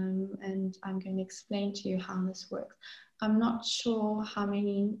 and I'm going to explain to you how this works. I'm not sure how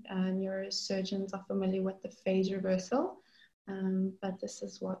many neurosurgeons are familiar with the phase reversal, but this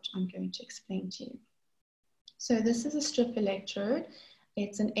is what I'm going to explain to you. So this is a strip electrode.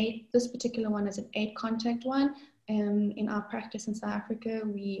 It's an 8, this particular one is an 8 contact one. In our practice in South Africa,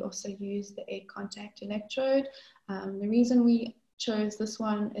 we also use the 8 contact electrode. The reason we chose this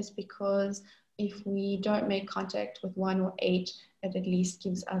one is because if we don't make contact with 1 or 8, it at least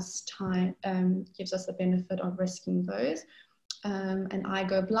gives us time, gives us the benefit of risking those. And I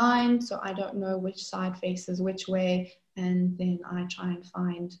go blind, so I don't know which side faces which way, and then I try and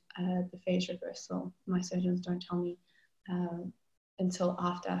find the phase reversal. My surgeons don't tell me until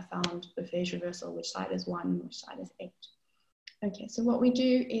after I found the phase reversal, which side is 1 and which side is 8. Okay, so what we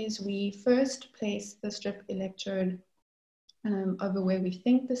do is we first place the strip electrode over where we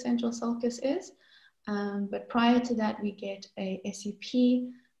think the central sulcus is. But prior to that, we get a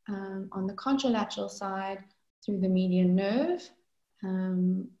SCP on the contralateral side through the median nerve,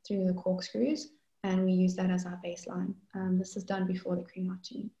 through the corkscrews, and we use that as our baseline. This is done before the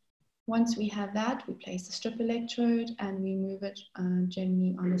craniotomy. Once we have that, we place the strip electrode and we move it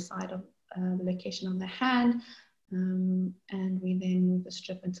generally on the side of the location of the hand, and we then move the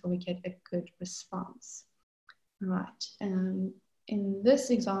strip until we get a good response. Right. In this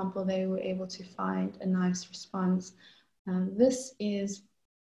example, they were able to find a nice response. This is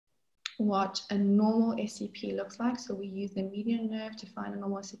what a normal SCP looks like. So we use the median nerve to find a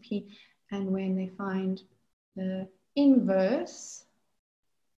normal SCP, and when they find the inverse,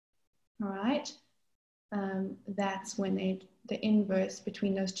 all right, that's when the inverse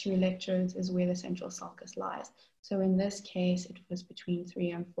between those two electrodes is where the central sulcus lies. So in this case, it was between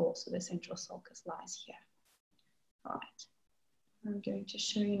 3 and 4, so the central sulcus lies here. All right, I'm going to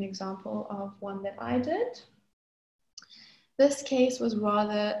show you an example of one that I did. This case was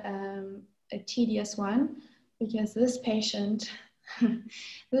rather a tedious one because this patient,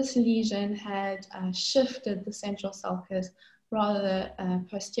 this lesion had shifted the central sulcus rather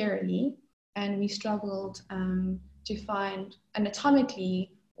posteriorly, and we struggled to find,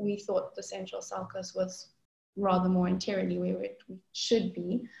 anatomically, we thought the central sulcus was rather more anteriorly where it should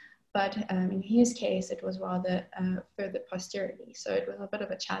be, but in his case, it was rather further posteriorly. So it was a bit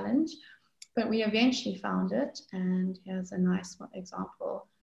of a challenge, but we eventually found it, and here's a nice example.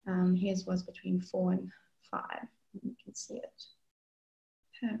 His was between 4 and 5, you can see it.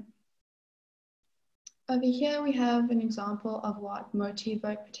 Okay. Over here, we have an example of what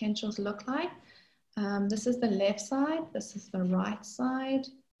motor-evoked potentials look like. This is the left side, this is the right side.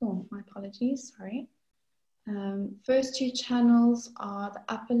 Oh, my apologies, sorry. First two channels are the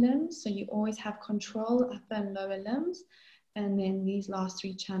upper limbs, so you always have control, upper and lower limbs. And then these last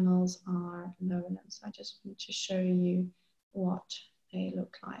 3 channels are lower limbs. So I just want to show you what they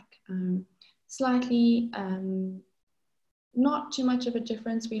look like. Slightly, not too much of a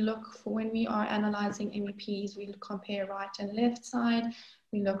difference. We look for, when we are analyzing MEPs, we compare right and left side.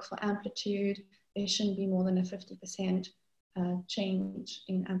 We look for amplitude. There shouldn't be more than a 50% change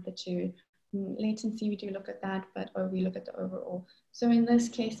in amplitude. Latency, we do look at that, but we look at the overall. So in this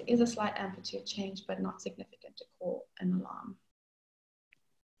case, there is a slight amplitude change, but not significant to call an alarm.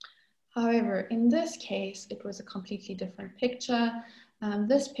 However, in this case, it was a completely different picture.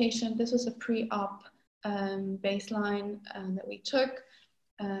 This patient, this was a pre-op baseline that we took.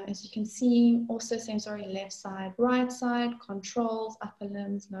 As you can see, also sensory left side, right side, controls, upper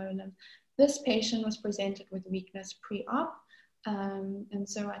limbs, lower limbs. This patient was presented with weakness pre-op. And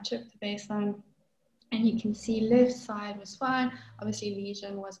so I took the baseline, and you can see left side was fine. Obviously,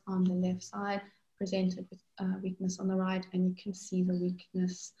 lesion was on the left side, presented with weakness on the right, and you can see the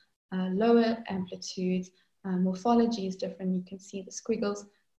weakness, lower amplitudes. Morphology is different. You can see the squiggles,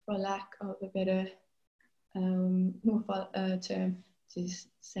 for lack of a better term to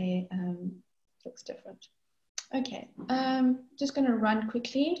say, looks different. Okay, just going to run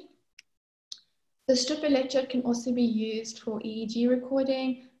quickly. The strip electrode can also be used for EEG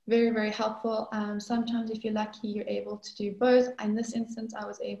recording. Very, very helpful. Sometimes if you're lucky, you're able to do both. In this instance, I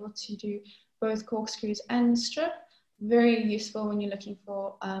was able to do both corkscrews and strip. Very useful when you're looking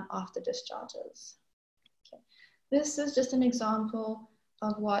for after discharges. Okay. This is just an example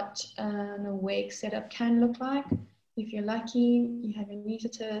of what an awake setup can look like. If you're lucky, you have an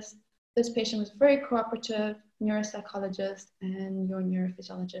anesthetist. This patient was very cooperative, neuropsychologist, and your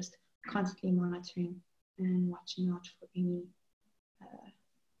neurophysiologist constantly monitoring and watching out for any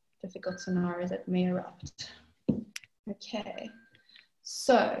difficult scenarios that may erupt. Okay,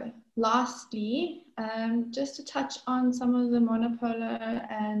 so lastly, just to touch on some of the monopolar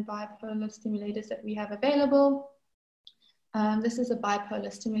and bipolar stimulators that we have available. This is a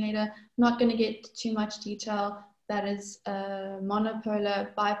bipolar stimulator. Not going to get too much detail. That is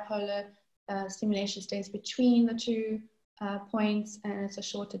monopolar, bipolar stimulation stays between the 2 points, and it's a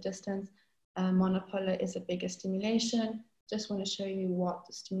shorter distance. Monopolar is a bigger stimulation. Just want to show you what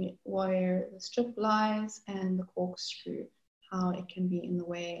where the strip lies and the corkscrew, how it can be in the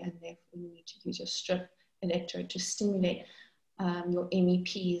way, and therefore you need to use your strip electrode to stimulate your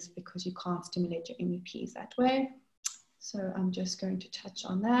MEPs, because you can't stimulate your MEPs that way. So I'm just going to touch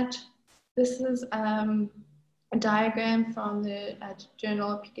on that. This is a diagram from the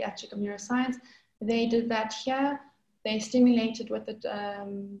Journal of Pediatric Neuroscience. They did that here. They stimulated with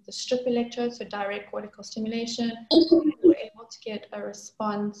the strip electrode, so direct cortical stimulation. They were able to get a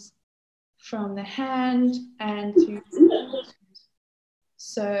response from the hand and through the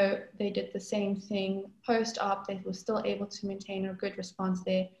So they did the same thing post-op. They were still able to maintain a good response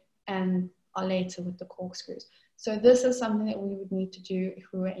there, and later with the corkscrews. So this is something that we would need to do if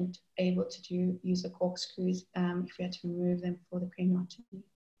we were able to use the corkscrews, if we had to remove them for the craniotomy.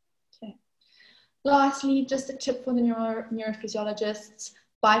 Okay. Lastly, just a tip for the neurophysiologists: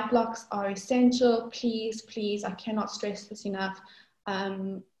 bite blocks are essential. Please, please, I cannot stress this enough.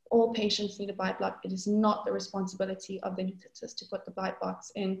 all patients need a bite block. It is not the responsibility of the anesthetist to put the bite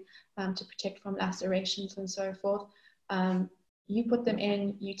box in to protect from lacerations and so forth. You put them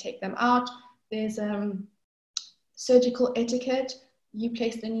in, you take them out. There's surgical etiquette. You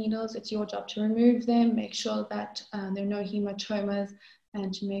place the needles, it's your job to remove them, make sure that there are no hematomas,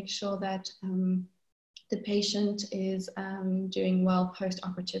 and to make sure that the patient is doing well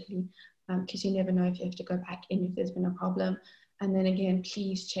post-operatively, because you never know if you have to go back in if there's been a problem. And then again,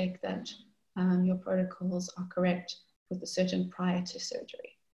 please check that your protocols are correct with the surgeon prior to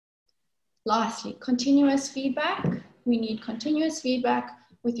surgery. Lastly, continuous feedback. We need continuous feedback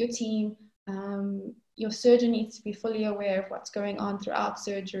with your team. Your surgeon needs to be fully aware of what's going on throughout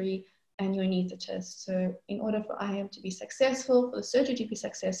surgery, and your anesthetist. So in order for IM to be successful, for the surgery to be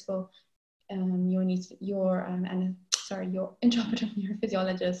successful, your intraoperative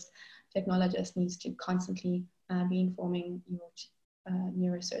neurophysiologist, technologist needs to constantly be informing your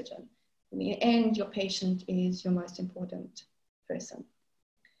neurosurgeon. In the end, your patient is your most important person.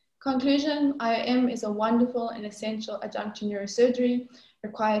 Conclusion, IOM is a wonderful and essential adjunct to neurosurgery,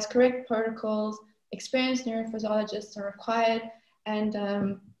 requires correct protocols, experienced neurophysiologists are required,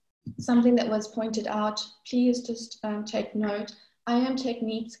 and something that was pointed out, please just take note, IM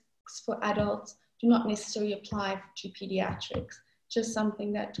techniques for adults do not necessarily apply to pediatrics. Just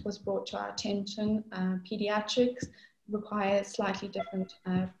something that was brought to our attention. Pediatrics require slightly different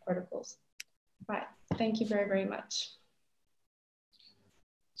protocols. Right, thank you very, very much.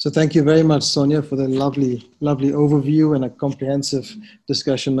 So thank you very much, Sonia, for the lovely overview and a comprehensive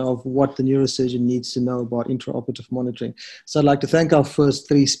discussion of what the neurosurgeon needs to know about intraoperative monitoring. So I'd like to thank our first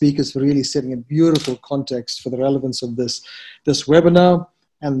three speakers for really setting a beautiful context for the relevance of this webinar.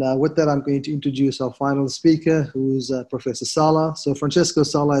 And with that, I'm going to introduce our final speaker, who's Professor Sala. So Francesco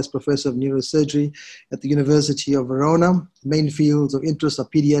Sala is Professor of Neurosurgery at the University of Verona. The main fields of interest are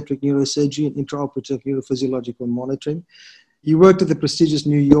pediatric neurosurgery and intraoperative neurophysiological monitoring. He worked at the prestigious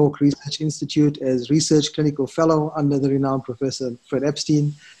New York Research Institute as Research Clinical Fellow under the renowned Professor Fred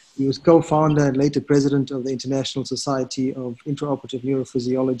Epstein. He was co-founder and later president of the International Society of Intraoperative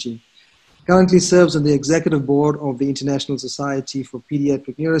Neurophysiology. Currently serves on the executive board of the International Society for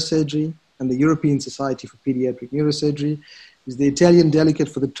Pediatric Neurosurgery and the European Society for Pediatric Neurosurgery. He's the Italian delegate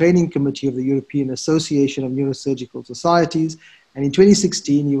for the training committee of the European Association of Neurosurgical Societies. And in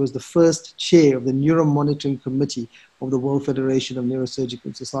 2016, he was the first chair of the Neuromonitoring Committee of the World Federation of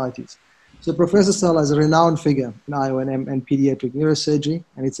Neurosurgical Societies. So Professor Sala is a renowned figure in IOM and pediatric neurosurgery,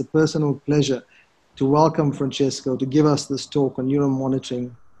 and it's a personal pleasure to welcome Francesco to give us this talk on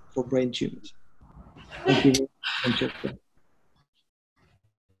neuromonitoring for brain tumors. Thank you, Francesco.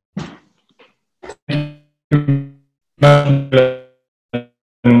 I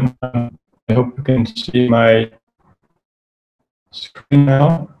hope you can see my screen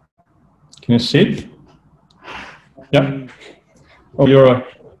now. Can you see it? Yeah. Oh, your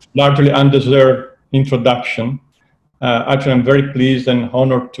largely undeserved introduction. Actually, I'm very pleased and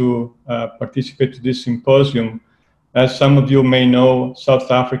honored to participate to this symposium. As some of you may know, South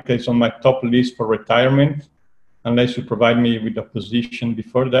Africa is on my top list for retirement, unless you provide me with a position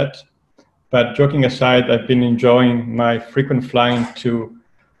before that. But joking aside, I've been enjoying my frequent flying to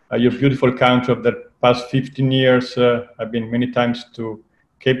your beautiful country of the past 15 years. I've been many times to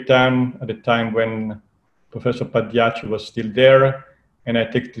Cape Town at the time when Professor Padayachy was still there. And I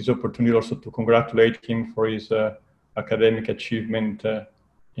take this opportunity also to congratulate him for his academic achievement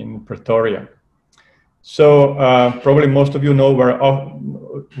in Pretoria. So probably most of you know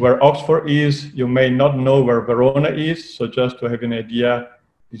where Oxford is. You may not know where Verona is. So just to have an idea,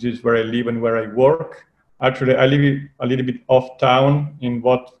 this is where I live and where I work. Actually, I live a little bit off town in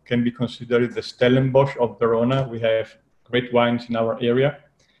what can be considered the Stellenbosch of Verona. We have great wines in our area.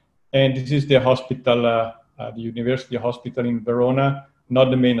 And this is the hospital, the University Hospital in Verona, not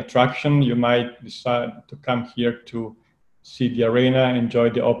the main attraction. You might decide to come here to see the arena, enjoy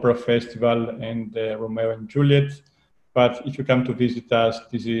the opera festival and the Romeo and Juliet. But if you come to visit us,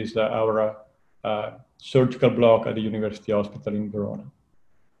 this is our surgical block at the University Hospital in Verona.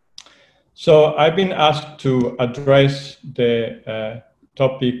 So I've been asked to address the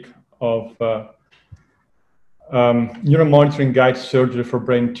topic of neuromonitoring guide surgery for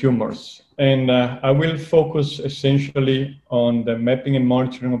brain tumors. And I will focus essentially on the mapping and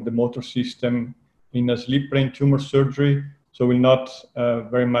monitoring of the motor system in a sleep brain tumor surgery. So we'll not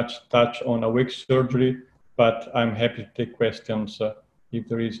very much touch on awake surgery, but I'm happy to take questions if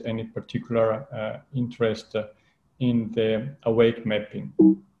there is any particular interest in the awake mapping.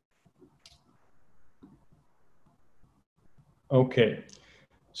 Okay.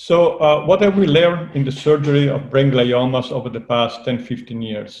 So what have we learned in the surgery of brain gliomas over the past 10, 15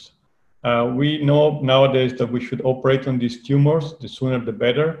 years? We know nowadays that we should operate on these tumors, the sooner the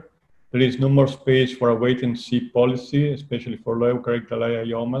better. There is no more space for a wait-and-see policy, especially for low-grade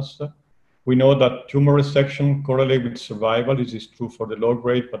gliomas. We know that tumor resection correlates with survival. This is true for the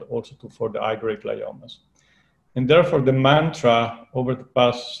low-grade, but also true for the high-grade gliomas. And therefore, the mantra over the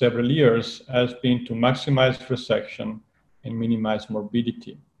past several years has been to maximize resection and minimize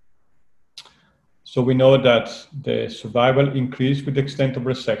morbidity. So we know that the survival increased with the extent of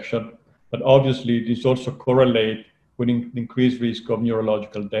resection, but obviously this also correlates with increased risk of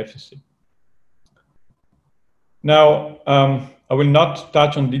neurological deficit. Now, I will not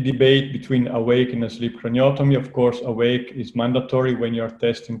touch on the debate between awake and asleep craniotomy. Of course, awake is mandatory when you're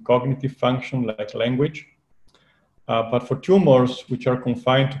testing cognitive function like language. But for tumors which are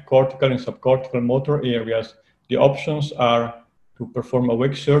confined to cortical and subcortical motor areas, the options are to perform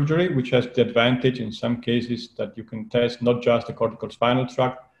awake surgery, which has the advantage in some cases that you can test not just the cortical spinal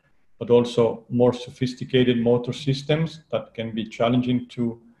tract, but also more sophisticated motor systems that can be challenging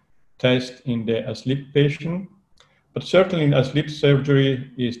to test in the asleep patient. But certainly in asleep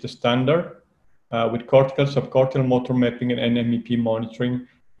surgery is the standard with cortical, subcortical motor mapping and NMEP monitoring.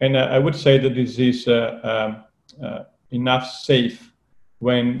 And I would say that this is enough safe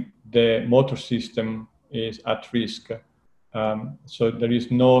when the motor system is at risk. So there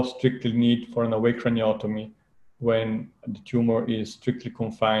is no strictly need for an awake craniotomy when the tumor is strictly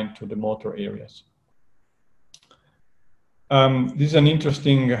confined to the motor areas. This is an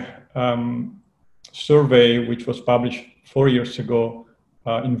interesting survey which was published 4 years ago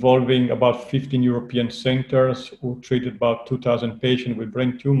involving about 15 European centers who treated about 2,000 patients with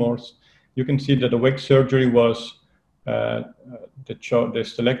brain tumors. You can see that awake surgery was the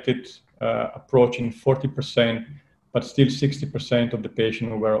selected approach in 40%, but still 60% of the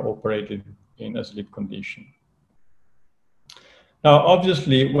patients were operated in a sleep condition. Now,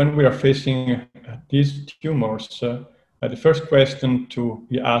 obviously, when we are facing these tumors, the first question to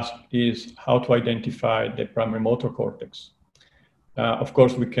be asked is how to identify the primary motor cortex. Of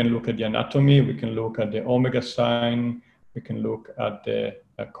course, we can look at the anatomy, we can look at the omega sign, we can look at the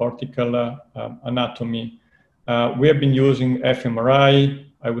cortical anatomy. We have been using fMRI,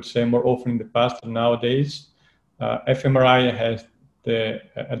 I would say more often in the past than nowadays. fMRI has the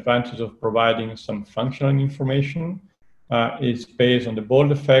advantage of providing some functional information. It's based on the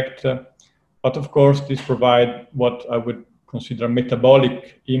Ball effect, but of course this provides what I would consider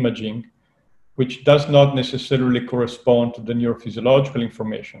metabolic imaging, which does not necessarily correspond to the neurophysiological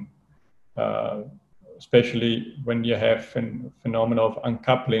information, especially when you have phenomena of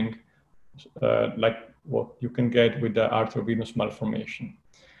uncoupling, like what you can get with the arteriovenous malformation.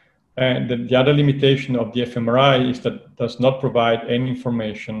 And the other limitation of the fMRI is that it does not provide any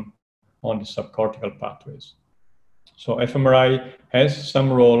information on the subcortical pathways. So fMRI has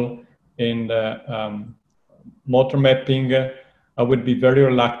some role in the motor mapping. I would be very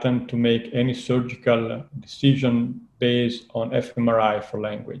reluctant to make any surgical decision based on fMRI for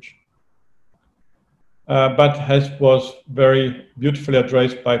language. But as was very beautifully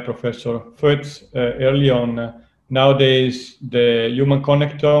addressed by Professor Voets early on, nowadays the human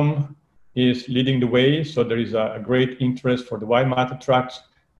connectome is leading the way. So there is a great interest for the white matter tracts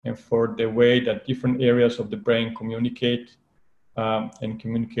and for the way that different areas of the brain communicate and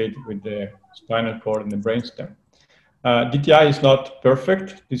communicate with the spinal cord and the brainstem. DTI is not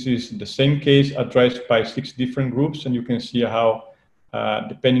perfect. This is the same case addressed by 6 different groups, and you can see how,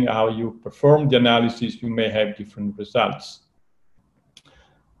 depending on how you perform the analysis, you may have different results.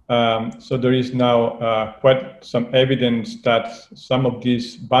 So there is now quite some evidence that some of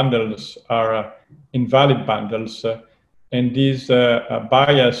these bundles are invalid bundles, and these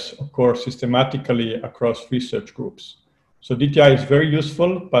bias occur systematically across research groups. So DTI is very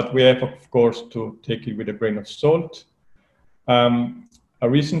useful, but we have, of course, to take it with a grain of salt. A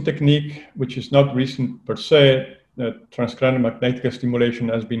recent technique, which is not recent per se, transcranial magnetic stimulation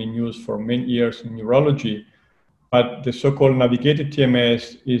has been in use for many years in neurology, but the so-called navigated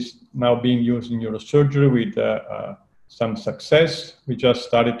TMS is now being used in neurosurgery with some success. We just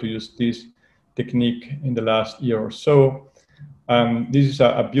started to use this technique in the last year or so. This is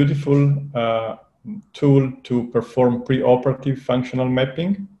a beautiful tool to perform preoperative functional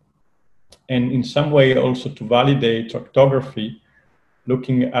mapping, and in some way also to validate tractography,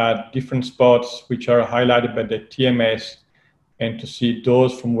 looking at different spots which are highlighted by the TMS and to see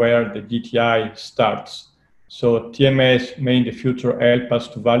those from where the DTI starts. So TMS may in the future help us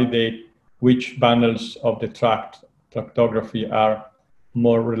to validate which bundles of the tractography are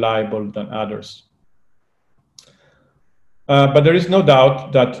more reliable than others. But there is no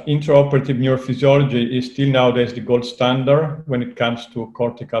doubt that intraoperative neurophysiology is still nowadays the gold standard when it comes to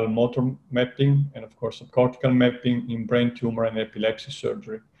cortical motor mapping and, of course, cortical mapping in brain tumor and epilepsy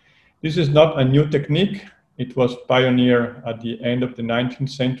surgery. This is not a new technique. It was pioneered at the end of the 19th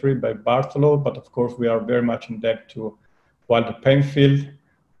century by Bartholow, but of course we are very much in debt to Walter Penfield,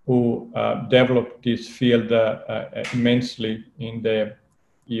 who developed this field immensely in the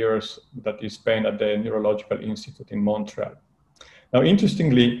years that he spent at the Neurological Institute in Montreal. Now,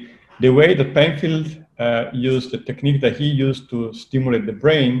 interestingly, the way that Penfield used the technique that he used to stimulate the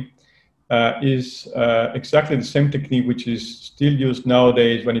brain is exactly the same technique which is still used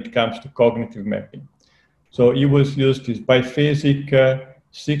nowadays when it comes to cognitive mapping. So he was used this biphasic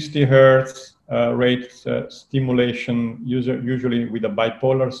 60 Hertz rate stimulation, usually with a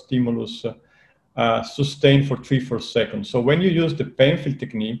bipolar stimulus sustained for 3-4 seconds. So when you use the Penfield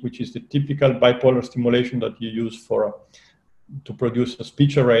technique, which is the typical bipolar stimulation that you use to produce a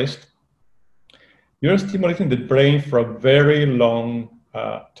speech arrest, you're stimulating the brain for a very long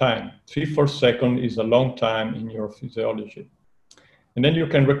time. 3-4 seconds is a long time in your physiology. And then you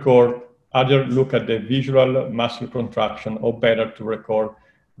can record, either look at the visual muscle contraction, or better, to record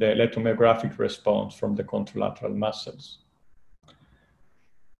the electromyographic response from the contralateral muscles.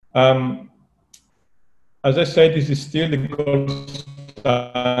 As I said, this is still the gold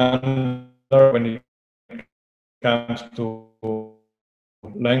standard when it comes to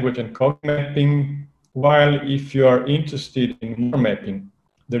language and cognitive mapping, while if you are interested in more mapping,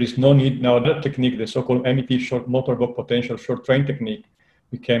 there is no need. Now that technique, the so-called MEP short motor evoked potential short train technique,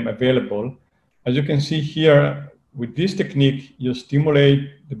 became available. As you can see here, with this technique, you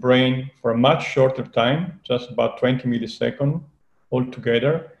stimulate the brain for a much shorter time, just about 20 milliseconds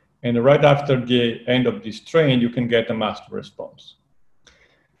altogether. And right after the end of this train, you can get a master response.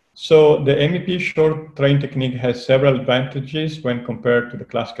 So the MEP short train technique has several advantages when compared to the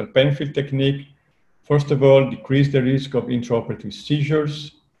classical Penfield technique. First of all, decrease the risk of intraoperative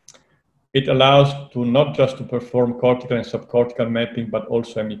seizures. It allows to not just to perform cortical and subcortical mapping, but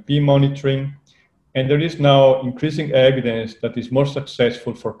also MEP monitoring. And there is now increasing evidence that is more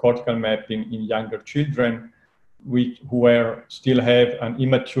successful for cortical mapping in younger children who still have an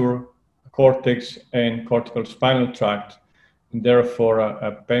immature cortex and cortical spinal tract. And therefore,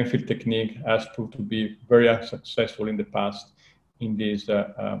 a Penfield technique has proved to be very successful in the past in this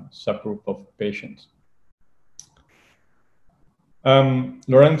subgroup of patients.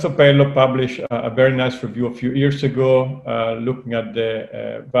 Lorenzo Pello published a very nice review a few years ago looking at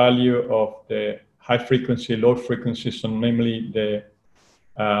the value of the high frequency, low frequency, so namely the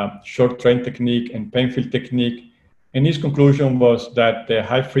short train technique and Penfield technique. And his conclusion was that the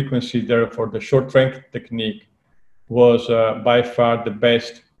high frequency, therefore the short train technique, was by far the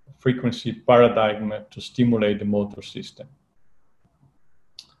best frequency paradigm to stimulate the motor system.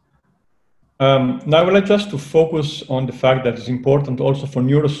 Now I would like just to focus on the fact that it's important also for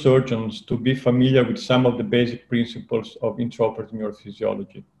neurosurgeons to be familiar with some of the basic principles of intraoperative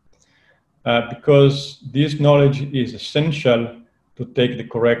neurophysiology, because this knowledge is essential to take the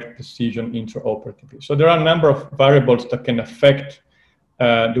correct decision intraoperatively. So there are a number of variables that can affect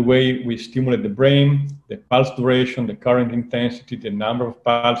the way we stimulate the brain: the pulse duration, the current intensity, the number of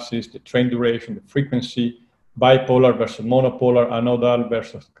pulses, the train duration, the frequency, bipolar versus monopolar, anodal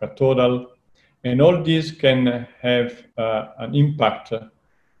versus cathodal. And all these can have an impact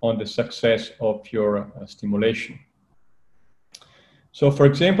on the success of your stimulation. So for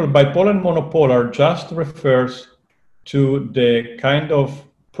example, bipolar and monopolar just refers to the kind of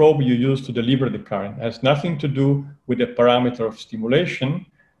probe you use to deliver the current. It has nothing to do with the parameter of stimulation.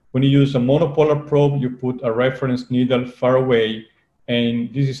 When you use a monopolar probe, you put a reference needle far away,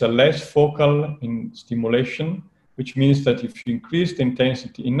 and this is a less focal in stimulation, which means that if you increase the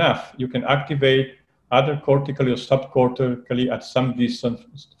intensity enough, you can activate either cortically or subcortically at some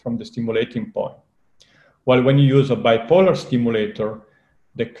distance from the stimulating point. While when you use a bipolar stimulator,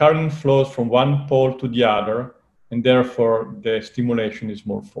 the current flows from one pole to the other, and therefore the stimulation is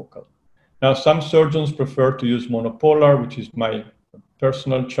more focal. Now, some surgeons prefer to use monopolar, which is my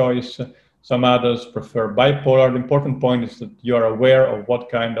personal choice. Some others prefer bipolar. The important point is that you are aware of what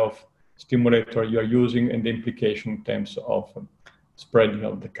kind of stimulator you are using and the implication in terms of spreading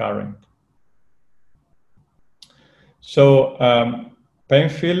of the current. So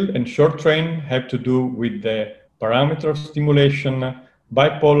Penfield and short train have to do with the parameter of stimulation,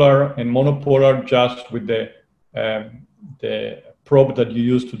 bipolar and monopolar just with the probe that you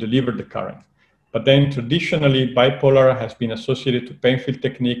use to deliver the current. But then traditionally, bipolar has been associated to Penfield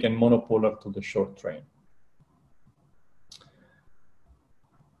technique and monopolar to the short train.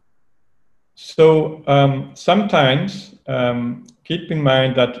 So sometimes keep in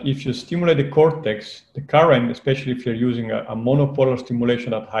mind that if you stimulate the cortex, the current, especially if you're using a monopolar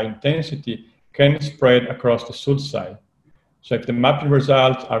stimulation at high intensity, can spread across the sulc side. So if the mapping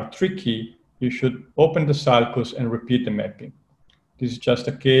results are tricky, you should open the sulcus and repeat the mapping. This is just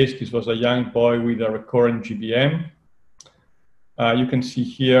a case. This was a young boy with a recurrent GBM. You can see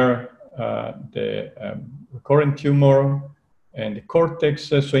here the recurrent tumor and the cortex.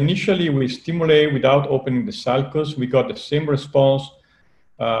 So initially we stimulate without opening the sulcus. We got the same response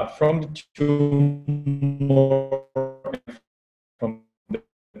from the tumor, from the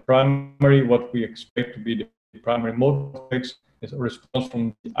primary, what we expect to be the primary motor cortex, is a response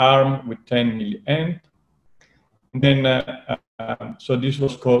from the arm with 10 milliamp. And then, so this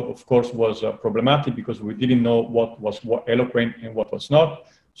was, of course, was problematic because we didn't know what was eloquent and what was not.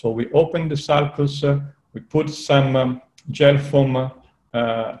 So we opened the sulcus, we put some gel foam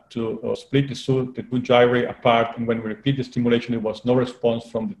to split the two gyri apart, and when we repeat the stimulation, there was no response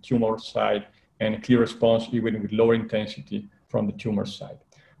from the tumor side and a clear response even with lower intensity from the tumor side.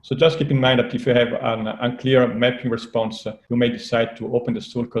 So just keep in mind that if you have an unclear mapping response, you may decide to open the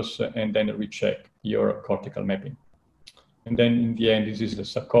sulcus and then recheck your cortical mapping. And then in the end, this is the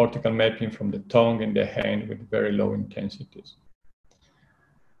subcortical mapping from the tongue and the hand with very low intensities.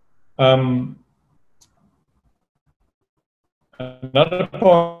 Another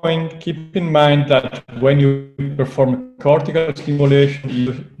point, keep in mind that when you perform cortical stimulation,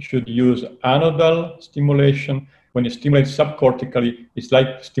 you should use anodal stimulation. When you stimulate subcortically, it's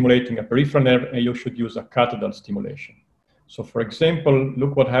like stimulating a peripheral nerve, and you should use a cathodal stimulation. So for example,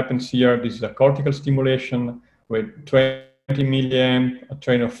 look what happens here. This is a cortical stimulation with 20 milliamp, a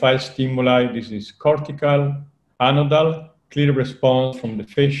train of 5 stimuli. This is cortical, anodal, clear response from the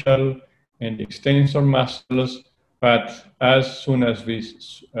facial and the extensor muscles. But as soon as we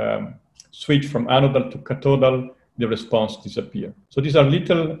switch from anodal to cathodal, the response disappears. So these are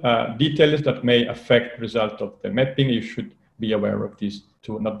little details that may affect the result of the mapping. You should be aware of this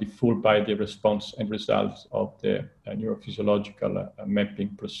to not be fooled by the response and results of the neurophysiological mapping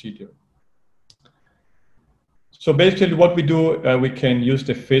procedure. So basically what we do, we can use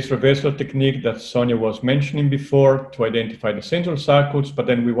the phase reversal technique that Sonia was mentioning before to identify the central sulcus, but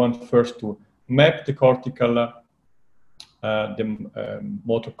then we want first to map the cortical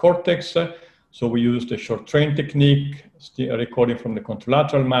motor cortex. So we use the short train technique, recording from the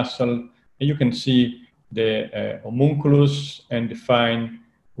contralateral muscle, and you can see the homunculus and define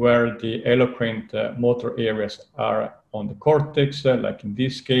where the eloquent motor areas are on the cortex, like in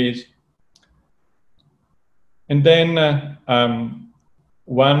this case. And then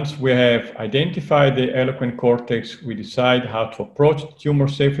once we have identified the eloquent cortex, we decide how to approach the tumor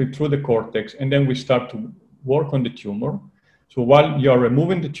safely through the cortex, and then we start to work on the tumor. So while you are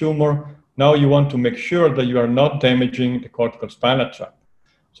removing the tumor, now you want to make sure that you are not damaging the cortical spinal tract.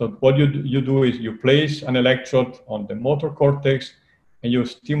 So what you do is you place an electrode on the motor cortex and you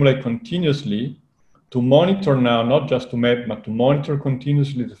stimulate continuously to monitor now, not just to map, but to monitor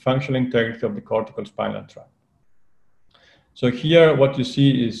continuously the functional integrity of the cortical spinal tract. So here what you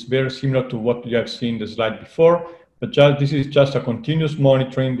see is very similar to what you have seen in the slide before, but this is just a continuous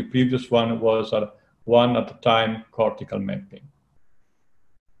monitoring. The previous one was a one at a time cortical mapping.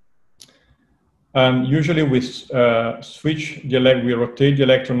 Usually we rotate the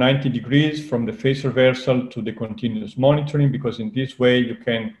electron 90 degrees from the phase reversal to the continuous monitoring, because in this way you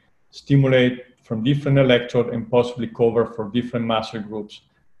can stimulate from different electrodes and possibly cover for different muscle groups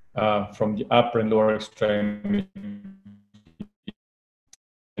from the upper and lower extremity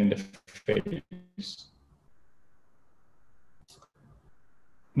in the face.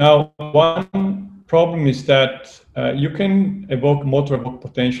 Now, one problem is that you can evoke motor evoked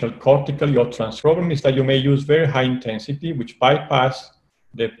potential cortically or trans. Problem is that you may use very high intensity, which bypass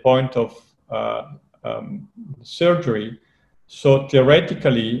the point of surgery. So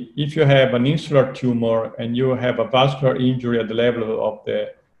theoretically, if you have an insular tumor and you have a vascular injury at the level of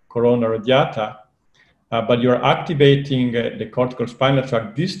the corona radiata, but you're activating the cortical spinal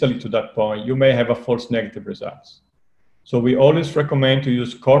tract distally to that point, you may have a false negative results. So we always recommend to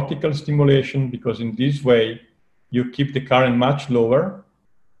use cortical stimulation, because in this way you keep the current much lower.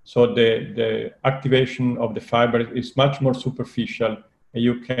 So the activation of the fiber is much more superficial, and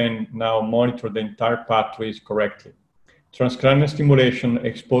you can now monitor the entire pathways correctly. Transcranial stimulation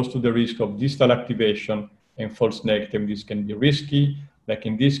exposed to the risk of distal activation and false negative. This can be risky. Like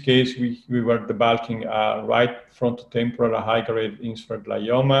in this case, we were debulking a right frontotemporal high-grade insular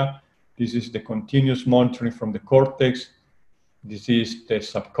glioma. This is the continuous monitoring from the cortex. This is the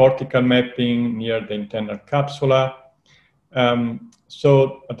subcortical mapping near the internal capsula.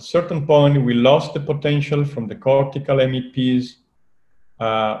 So at a certain point, we lost the potential from the cortical MEPs,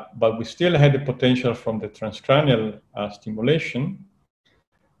 but we still had the potential from the transcranial stimulation.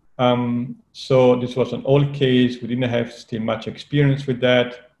 So this was an old case. We didn't have still much experience with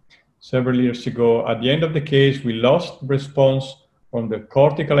that. Several years ago, at the end of the case, we lost response from the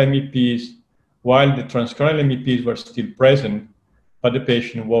cortical MEPs while the transcranial MEPs were still present, but the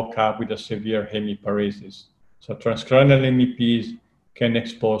patient woke up with a severe hemiparesis. So transcranial MEPs can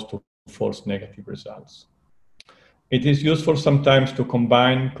expose to false negative results. It is useful sometimes to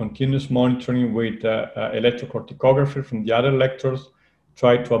combine continuous monitoring with electrocorticography from the other electrodes,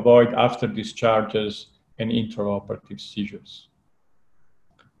 try to avoid after discharges and intraoperative seizures.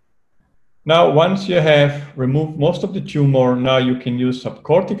 Now, once you have removed most of the tumor, now you can use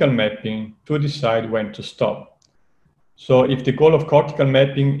subcortical mapping to decide when to stop. So if the goal of cortical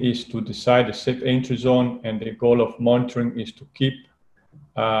mapping is to decide a safe entry zone and the goal of monitoring is to keep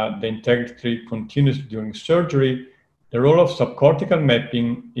the integrity continuous during surgery, the role of subcortical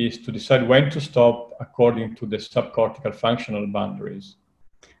mapping is to decide when to stop according to the subcortical functional boundaries.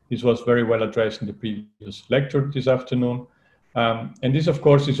 This was very well addressed in the previous lecture this afternoon. And this, of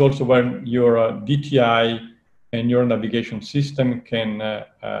course, is also where your DTI and your navigation system can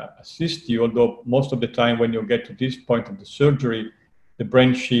assist you, although most of the time when you get to this point of the surgery, the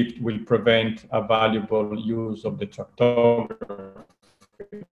brain shift will prevent a valuable use of the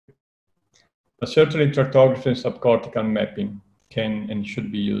tractography. But certainly tractography and subcortical mapping can and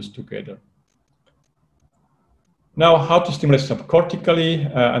should be used together. Now, how to stimulate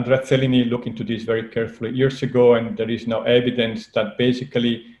subcortically? Andrea Cellini looked into this very carefully years ago, and there is now evidence that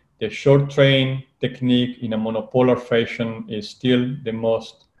basically the short train technique in a monopolar fashion is still the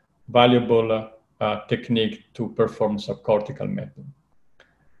most valuable technique to perform subcortical mapping.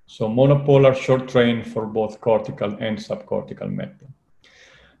 So monopolar short train for both cortical and subcortical mapping.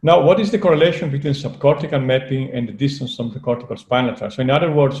 Now, what is the correlation between subcortical mapping and the distance from the cortical spinal tract? So in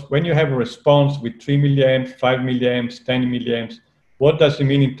other words, when you have a response with 3 milliamps, 5 milliamps, 10 milliamps, what does it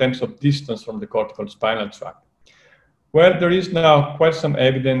mean in terms of distance from the cortical spinal tract? Well, there is now quite some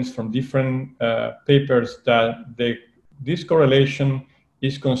evidence from different papers that this correlation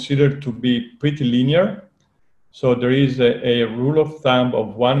is considered to be pretty linear. So there is a rule of thumb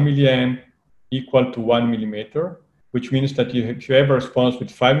of 1 milliamp equal to 1 millimeter, which means that if you have a response with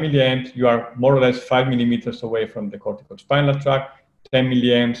 5 milliamps, you are more or less 5 millimeters away from the cortical spinal tract, 10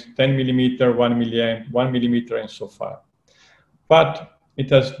 milliamps, 10 millimeter, 1 milliamp, 1 millimeter, and so far. But it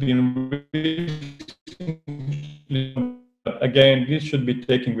has been again, this should be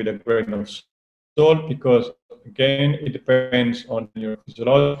taken with a grain of salt because, again, it depends on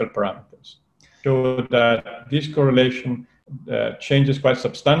neurophysiological parameters. So that this correlation changes quite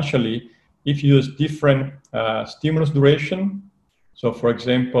substantially if you use different stimulus duration. So for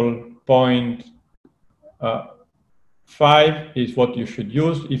example, 0.5 is what you should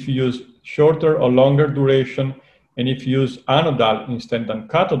use. If you use shorter or longer duration, and if you use anodal instead of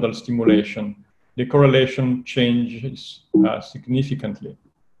cathodal stimulation, the correlation changes significantly.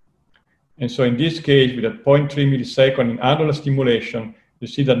 And so in this case, with a 0.3 millisecond in anodal stimulation, you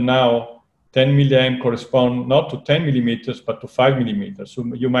see that now 10 milliamp correspond not to 10 millimeters, but to 5 millimeters. So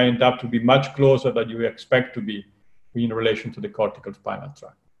you might end up to be much closer than you expect to be in relation to the cortical spinal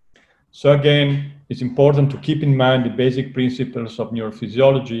tract. So again, it's important to keep in mind the basic principles of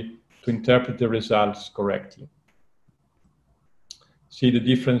neurophysiology to interpret the results correctly. See the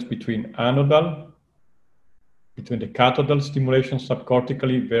difference between anodal, between the cathodal stimulation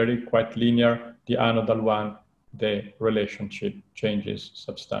subcortically, very quite linear. The anodal one, the relationship changes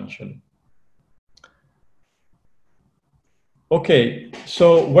substantially. Okay,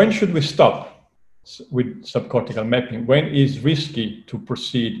 so when should we stop with subcortical mapping? When is risky to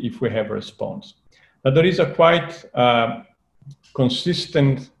proceed if we have a response? Now, there is a quite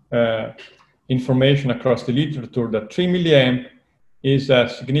consistent information across the literature that 3 milliamp is a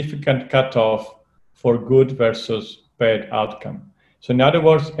significant cutoff for good versus bad outcome. So in other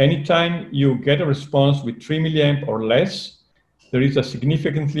words, anytime you get a response with 3 milliamp or less, there is a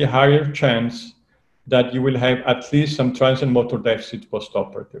significantly higher chance that you will have at least some transient motor deficit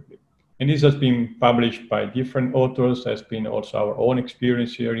post-operatively. And this has been published by different authors, has been also our own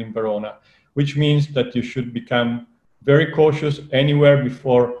experience here in Verona, which means that you should become very cautious anywhere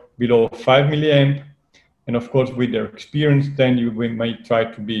below 5 milliamp. And of course, with their experience, then you might try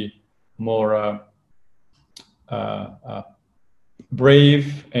to be more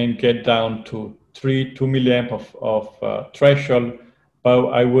brave and get down to 2 milliamp of threshold. But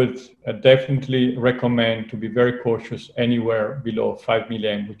I would definitely recommend to be very cautious anywhere below 5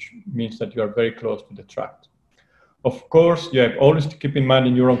 milliamp, which means that you are very close to the tract. Of course, you have always to keep in mind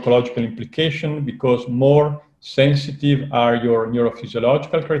the neuro-oncological implication, because more sensitive are your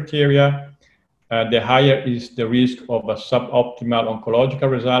neurophysiological criteria, the higher is the risk of a suboptimal oncological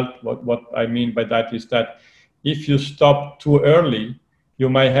result. What I mean by that is that if you stop too early, you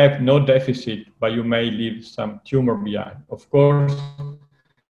may have no deficit, but you may leave some tumor behind. Of course,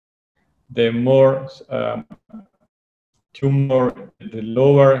 the more tumor, the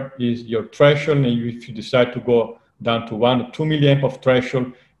lower is your threshold, and if you decide to go down to 1 or 2 milliamp of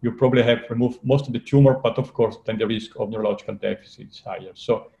threshold, you probably have removed most of the tumor, but of course, then the risk of neurological deficit is higher.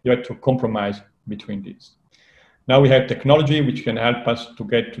 So you have to compromise between these. Now we have technology which can help us to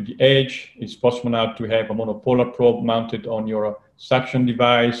get to the edge. It's possible now to have a monopolar probe mounted on your suction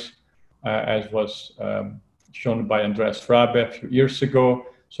device, as was shown by Andreas Fibre a few years ago.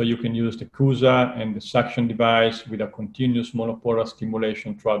 So you can use the CUSA and the suction device with a continuous monopolar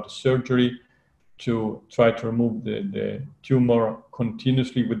stimulation throughout the surgery to try to remove the tumor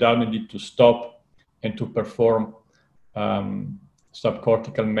continuously without the need to stop and to perform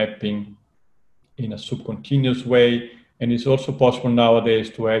subcortical mapping in a subcontinuous way. And it's also possible nowadays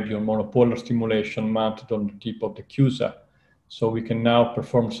to have your monopolar stimulation mounted on the tip of the CUSA. So we can now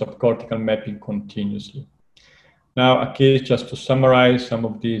perform subcortical mapping continuously. Now, a case just to summarize some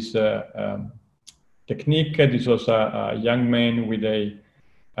of these technique. This was a young man with a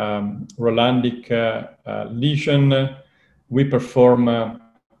Rolandic lesion. We perform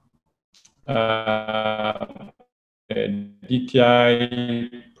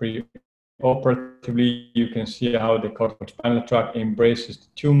DTI pre-operatively. You can see how the cortical spinal tract embraces the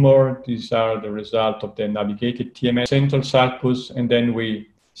tumor. These are the result of the navigated TMS central sulcus, and then we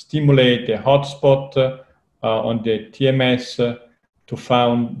stimulate the hotspot on the TMS to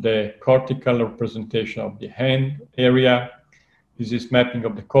found the cortical representation of the hand area. This is mapping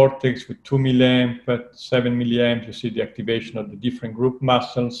of the cortex with 2 milliamp, 7 milliamp. You see the activation of the different group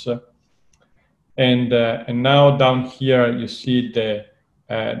muscles. And now down here, you see the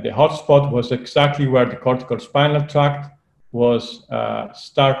hotspot was exactly where the cortical spinal tract was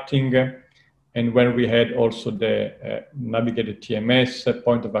starting, and where we had also the navigated TMS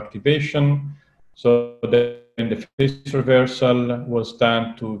point of activation. So then the phase reversal was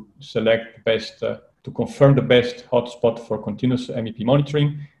done to select the best, to confirm the best hotspot for continuous MEP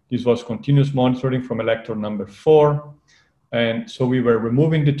monitoring. This was continuous monitoring from electrode number 4. And so we were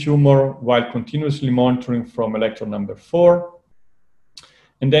removing the tumor while continuously monitoring from electrode number 4.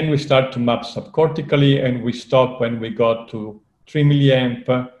 And then we start to map subcortically, and we stopped when we got to 3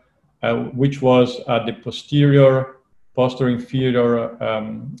 milliamp, which was at the posterior inferior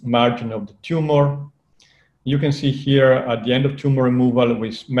margin of the tumor. You can see here at the end of tumor removal,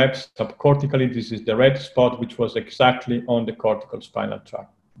 we mapped subcortically. This is the red spot, which was exactly on the cortical spinal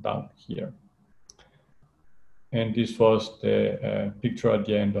tract down here. And this was the picture at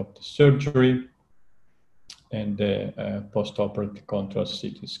the end of the surgery and the post-operative contrast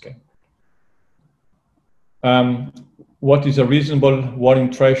CT scan. What is a reasonable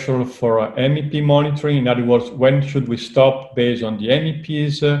warning threshold for MEP monitoring? In other words, when should we stop based on the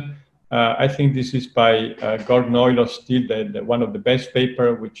MEPs? I think this is by Gordon Oylo, still one of the best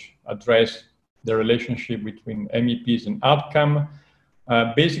paper which address the relationship between MEPs and outcome.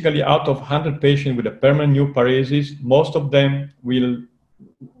 Basically, out of 100 patients with a permanent new paresis, most of them would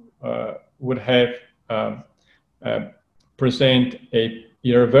have present a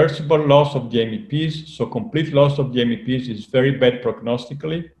irreversible loss of the MEPs. So complete loss of the MEPs is very bad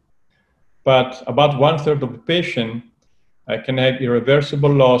prognostically. But about 1/3 of the patient can have irreversible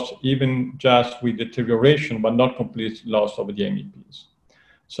loss, even just with deterioration, but not complete loss of the MEPs.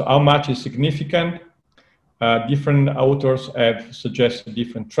 So how much is significant? Different authors have suggested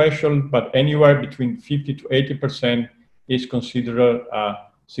different threshold, but anywhere between 50 to 80% is considered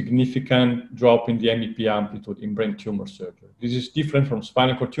a significant drop in the MEP amplitude in brain tumor surgery. This is different from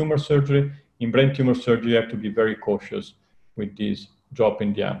spinal cord tumor surgery. In brain tumor surgery, you have to be very cautious with this drop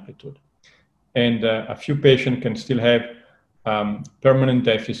in the amplitude. And a few patients can still have permanent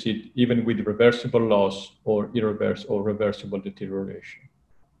deficit, even with reversible loss or reversible deterioration.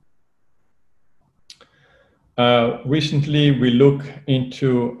 Recently, we look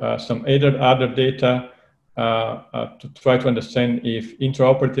into some other data to try to understand if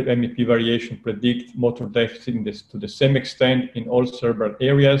intraoperative MEP variation predict motor deficit to the same extent in all cerebral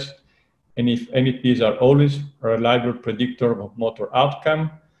areas, and if MEPs are always a reliable predictor of motor outcome.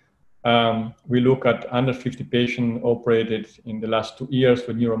 We look at 150 patients operated in the last 2 years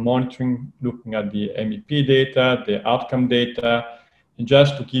with neuromonitoring, looking at the MEP data, the outcome data. And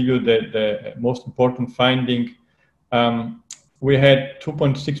just to give you the most important finding, We had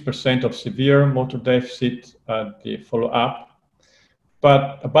 2.6% of severe motor deficit at the follow-up,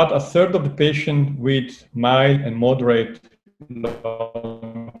 but about a third of the patients with mild and moderate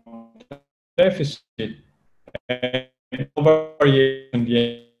deficit and no variation in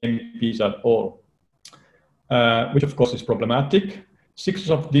the MEPs at all, which of course is problematic. 6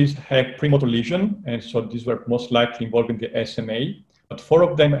 of these had premotor lesion, and so these were most likely involving the SMA, but 4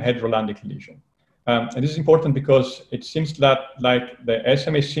 of them had Rolandic lesion. And this is important because it seems that, like the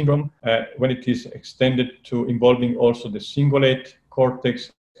SMA syndrome, when it is extended to involving also the cingulate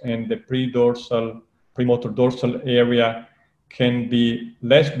cortex and the premotor dorsal area, can be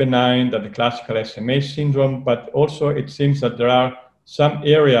less benign than the classical SMA syndrome, but also it seems that there are some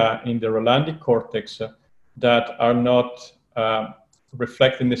area in the Rolandic cortex that are not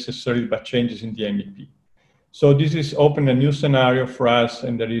reflected necessarily by changes in the MEP. So this is open a new scenario for us,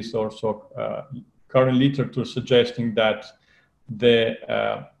 and there is also current literature suggesting that the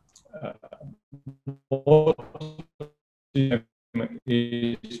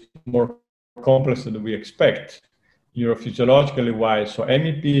is more complex than we expect, neurophysiologically wise. So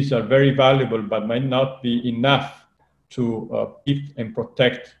MEPs are very valuable, but might not be enough to keep and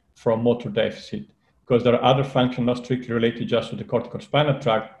protect from motor deficit, because there are other functions not strictly related just to the cortical spinal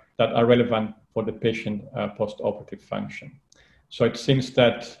tract that are relevant for the patient post-operative function. So it seems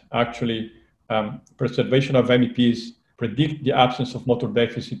that actually preservation of MEPs predict the absence of motor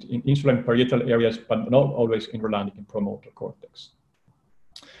deficit in insular and parietal areas, but not always in Rolandic and promotor cortex.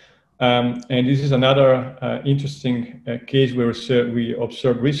 And this is another interesting case we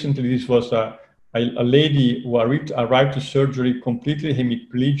observed recently. This was a lady who arrived to surgery completely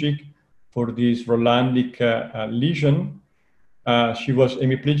hemiplegic for this Rolandic lesion. She was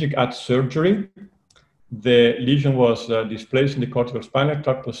hemiplegic at surgery. The lesion was displaced in the cortical spinal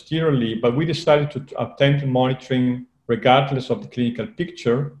tract posteriorly, but we decided to attempt monitoring regardless of the clinical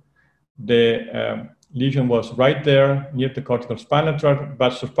picture. The lesion was right there near the cortical spinal tract, but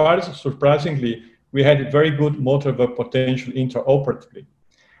surprisingly, we had a very good motor verb potential intraoperatively.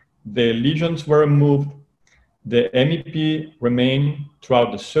 The lesions were removed. The MEP remained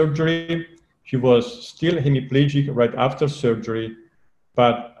throughout the surgery. She was still hemiplegic right after surgery,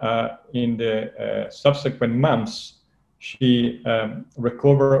 but in the subsequent months, she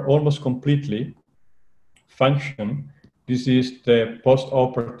recovered almost completely function. This is the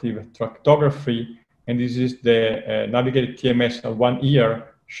post-operative tractography, and this is the navigated TMS at 1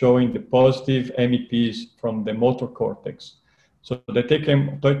 year showing the positive MEPs from the motor cortex. So the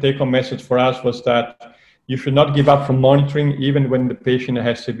take-home message for us was that you should not give up from monitoring even when the patient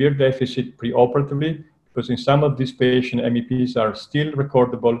has severe deficit preoperatively, because in some of these patients, MEPs are still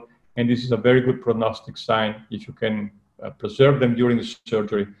recordable, and this is a very good prognostic sign if you can preserve them during the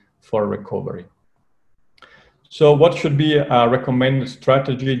surgery for recovery. So what should be a recommended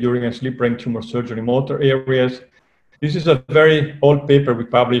strategy during a sleep brain tumor surgery motor areas? This is a very old paper we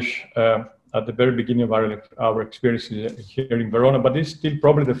published at the very beginning of our experiences here in Verona, but this is still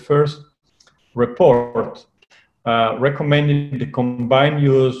probably the first report recommending the combined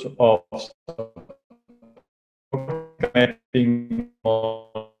use of mapping.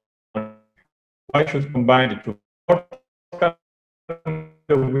 Why should combine the two?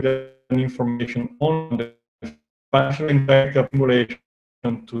 With information on the functional impact of stimulation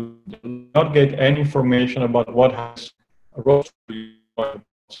to not get any information about what has arose.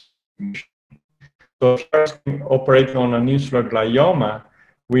 So first, operating on an insular glioma,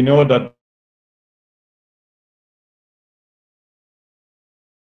 we know that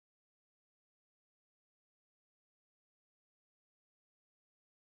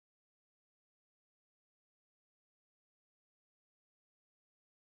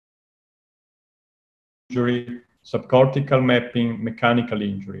injury, subcortical mapping, mechanical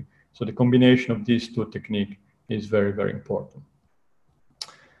injury. So the combination of these two techniques is very, very important.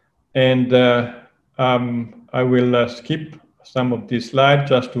 And I will skip some of these slides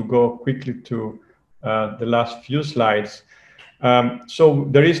just to go quickly to the last few slides. So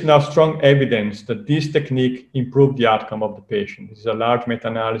there is now strong evidence that this technique improved the outcome of the patient. This is a large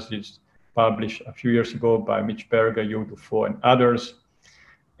meta-analysis published a few years ago by Mitch Berger, Yu Dufault, and others.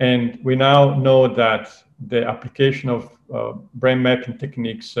 And we now know that the application of brain mapping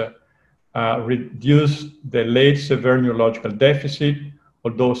techniques reduce the late severe neurological deficit,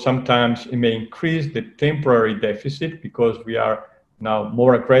 although sometimes it may increase the temporary deficit because we are now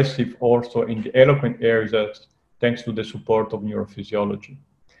more aggressive also in the eloquent areas thanks to the support of neurophysiology.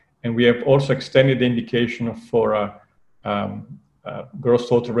 And we have also extended the indication for gross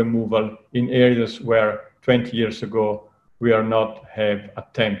total removal in areas where 20 years ago we are not have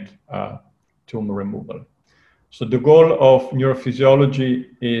attempt tumor removal. So the goal of neurophysiology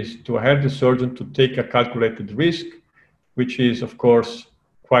is to help the surgeon to take a calculated risk, which is, of course,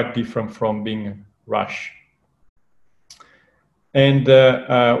 quite different from being rushed. And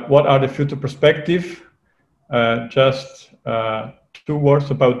what are the future perspectives? Just 2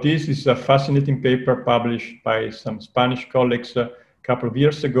 words about this. This is a fascinating paper published by some Spanish colleagues a couple of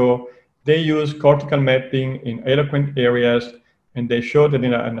years ago. They use cortical mapping in eloquent areas, and they showed that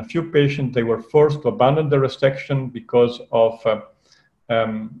in a few patients, they were forced to abandon the resection because of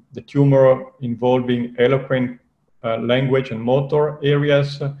the tumor involving eloquent language and motor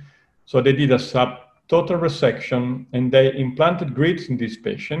areas. So they did a subtotal resection, and they implanted grids in this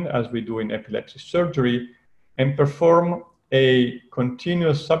patient, as we do in epilepsy surgery, and perform a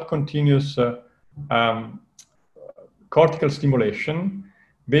continuous, subcontinuous cortical stimulation,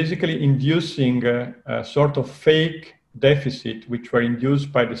 basically inducing a sort of fake deficit, which were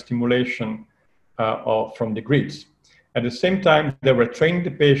induced by the stimulation from the grids. At the same time, they were training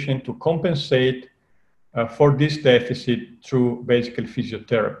the patient to compensate for this deficit through basically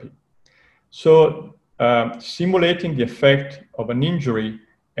physiotherapy. So simulating the effect of an injury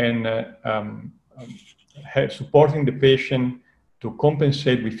and supporting the patient to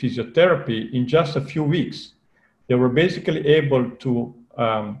compensate with physiotherapy in just a few weeks, they were basically able to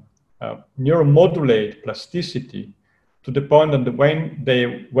neuromodulate plasticity to the point that when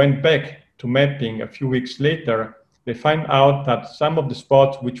they went back to mapping a few weeks later, they find out that some of the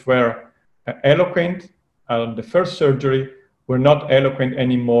spots which were eloquent at the first surgery were not eloquent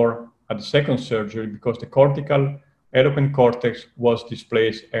anymore at the second surgery because the cortical eloquent cortex was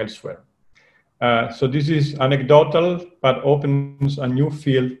displaced elsewhere. So this is anecdotal, but opens a new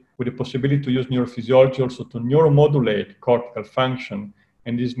field with the possibility to use neurophysiology also to neuromodulate cortical function,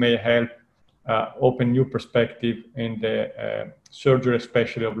 and this may help open new perspective in the surgery,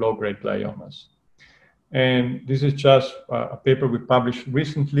 especially of low-grade gliomas. And this is just a paper we published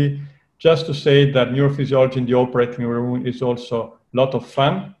recently, just to say that neurophysiology in the operating room is also a lot of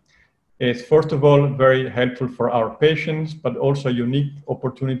fun. It's first of all very helpful for our patients, but also a unique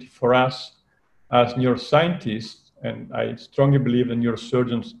opportunity for us as neuroscientists, and I strongly believe that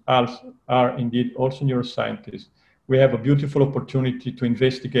neurosurgeons are indeed also neuroscientists. We have a beautiful opportunity to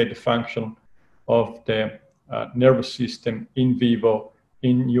investigate the function of the nervous system in vivo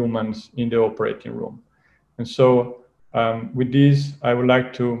in humans in the operating room. And so with this, I would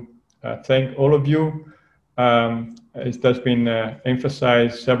like to thank all of you. It has been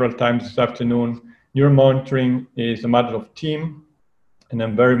emphasized several times this afternoon, neuromonitoring is a matter of team, and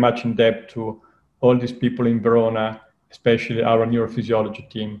I'm very much in debt to all these people in Verona, especially our neurophysiology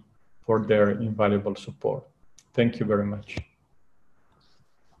team, for their invaluable support. Thank you very much.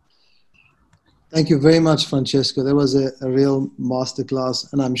 Thank you very much, Francesco. That was a real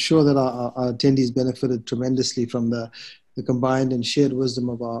masterclass, and I'm sure that our attendees benefited tremendously from the combined and shared wisdom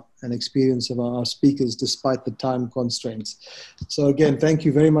of and experience of our speakers despite the time constraints. So again, thank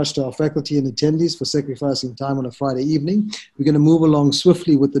you very much to our faculty and attendees for sacrificing time on a Friday evening. We're going to move along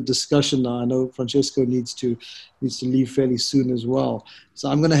swiftly with the discussion now. I know Francesco needs to leave fairly soon as well.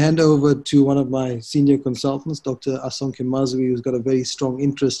 So I'm going to hand over to one of my senior consultants, Dr. Asonke Mazwi, who's got a very strong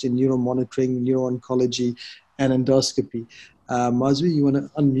interest in neuromonitoring, neuro-oncology, and endoscopy. Mazwi, you want to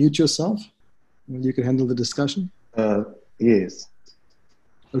unmute yourself? You can handle the discussion. Yes.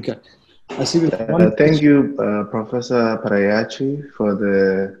 Okay. I see. Thank you, Professor Padayachy, for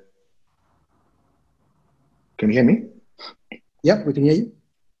the. Can you hear me? Yep, we can hear you.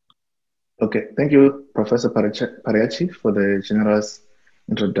 Okay. Thank you, Professor Padayachy, for the generous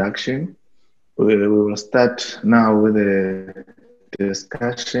introduction. We will start now with the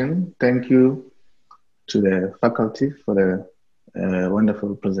discussion. Thank you to the faculty for the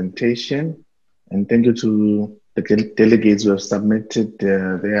wonderful presentation, and thank you to the delegates who have submitted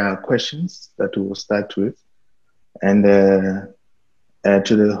their questions that we will start with. And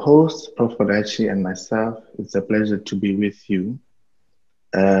to the host, Prof. Padayachy, and myself, it's a pleasure to be with you.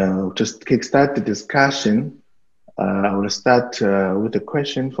 Just kickstart the discussion, I will start with a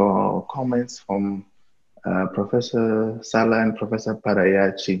question for comments from Professor Sala and Professor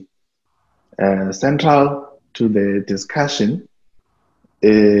Padayachy. Central to the discussion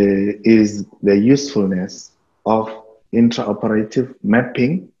is the usefulness of intra-operative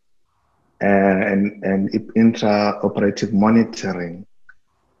mapping and intra-operative monitoring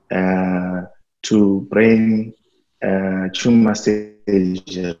to brain tumor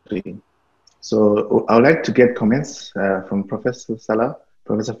surgery. So I would like to get comments from Professor Sala,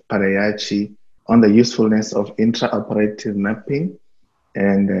 Professor Padayachy on the usefulness of intra-operative mapping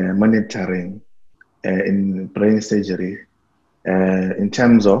and monitoring in brain surgery in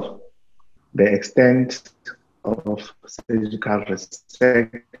terms of the extent of surgical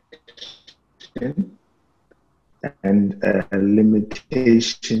resection and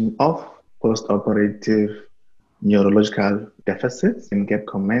limitation of post-operative neurological deficits, and get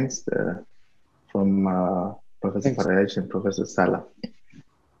comments from Professor Padayachy and Professor Sala.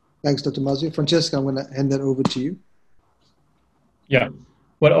 Thanks, Dr. Mazwi. Francesca, I'm going to hand that over to you. Yeah,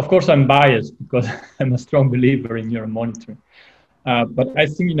 well, of course, I'm biased because I'm a strong believer in neuromonitoring. But I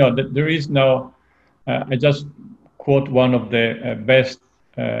think, that there is now, I just quote one of the best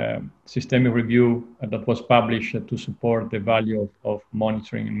systemic review that was published to support the value of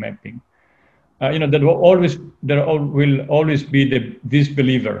monitoring and mapping. There will always be the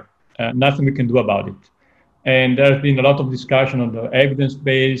disbeliever. Nothing we can do about it. And there's been a lot of discussion on the evidence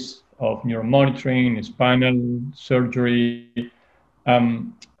base of neuromonitoring, spinal surgery.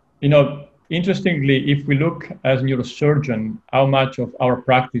 Interestingly, if we look as neurosurgeon, how much of our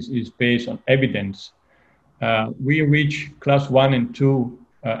practice is based on evidence, we reach class 1 and 2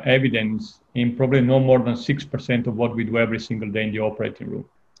 evidence in probably no more than 6% of what we do every single day in the operating room.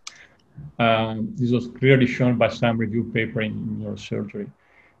 This was clearly shown by some review paper in neurosurgery.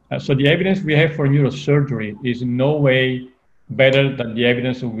 So the evidence we have for neurosurgery is in no way better than the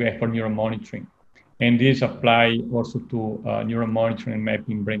evidence we have for neuromonitoring. And this applies also to neuromonitoring and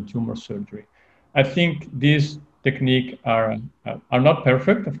mapping brain tumor surgery. I think these techniques are not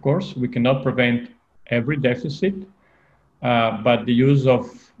perfect, of course. We cannot prevent every deficit, but the use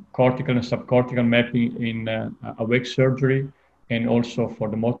of cortical and subcortical mapping in awake surgery and also for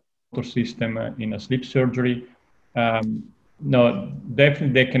the motor system in a sleep surgery, no,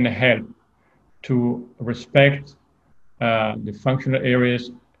 definitely they can help to respect the functional areas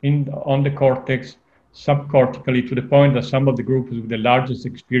on the cortex, subcortically, to the point that some of the groups with the largest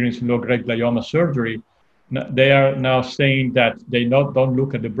experience in low-grade glioma surgery, they are now saying that they don't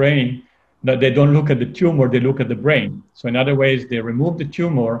look at the brain, that they don't look at the tumor, they look at the brain. So in other ways, they remove the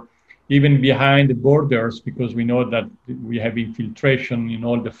tumor even behind the borders, because we know that we have infiltration in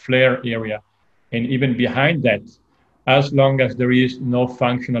all the flare area, and even behind that, as long as there is no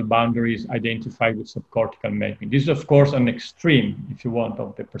functional boundaries identified with subcortical mapping. This is, of course, an extreme, if you want,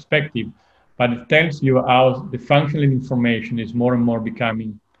 of the perspective, but it tells you how the functional information is more and more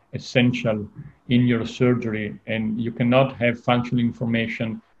becoming essential in neurosurgery, and you cannot have functional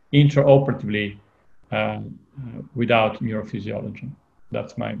information intraoperatively without neurophysiology.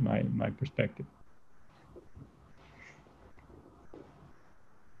 That's my perspective.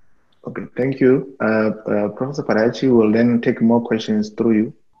 Okay, thank you. Professor Padayachy will then take more questions through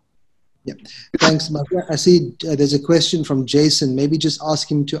you. Yeah, thanks, Mazwi. I see there's a question from Jason. Maybe just ask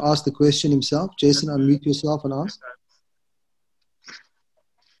him to ask the question himself. Jason, unmute yourself and ask.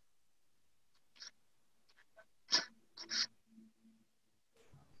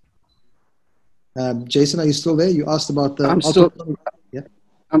 Jason, are you still there? You asked about the...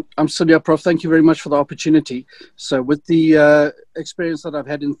 I'm still here, Prof. Thank you very much for the opportunity. So with the experience that I've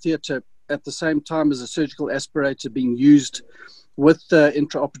had in theatre, at the same time as a surgical aspirator being used with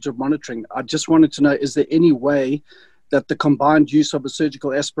intraoperative monitoring, I just wanted to know, is there any way that the combined use of a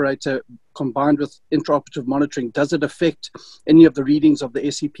surgical aspirator combined with intraoperative monitoring, does it affect any of the readings of the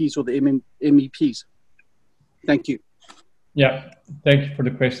SEPs or the MEPs? Thank you. Yeah, thank you for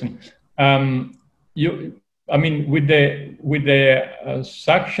the question. I mean, with the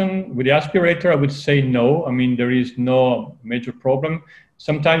suction, with the aspirator, I would say no. I mean, there is no major problem.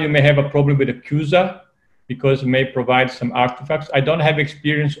 Sometimes you may have a problem with the CUSA because it may provide some artifacts. I don't have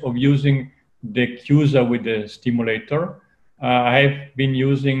experience of using the CUSA with the stimulator. I have been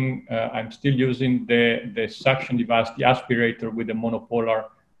using, I'm still using the suction device, the aspirator with the monopolar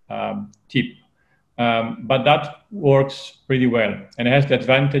tip. But that works pretty well. And it has the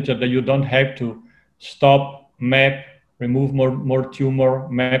advantage that you don't have to stop, map, remove more tumor,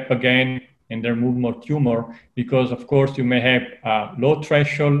 map again, and then remove more tumor, because of course you may have a low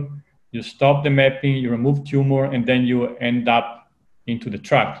threshold, you stop the mapping, you remove tumor, and then you end up into the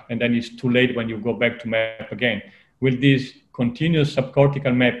tract, and then it's too late when you go back to map again. With this continuous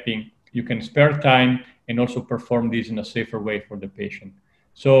subcortical mapping, you can spare time and also perform this in a safer way for the patient.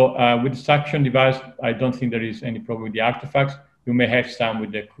 So with the suction device, I don't think there is any problem with the artifacts. You may have some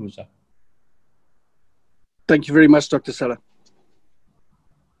with the CUSA. Thank you very much, Dr. Sala.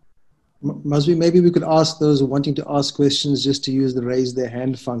 Mazwi, maybe we could ask those wanting to ask questions just to use the raise their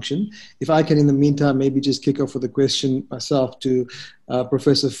hand function. If I can, in the meantime, maybe just kick off with a question myself to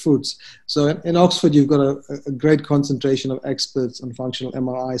Professor Voets. So in Oxford, you've got a great concentration of experts on functional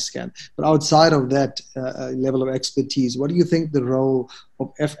MRI scan. But outside of that level of expertise, what do you think the role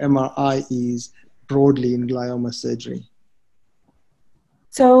of fMRI is broadly in glioma surgery?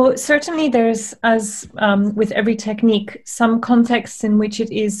 So certainly there's, as with every technique, some contexts in which it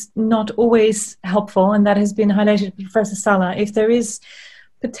is not always helpful, and that has been highlighted by Professor Sala. If there is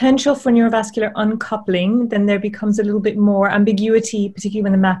potential for neurovascular uncoupling, then there becomes a little bit more ambiguity, particularly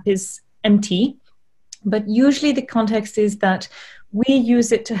when the map is empty. But usually the context is that we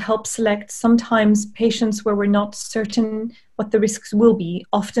use it to help select sometimes patients where we're not certain what the risks will be.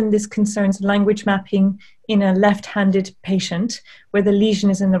 Often this concerns language mapping in a left-handed patient where the lesion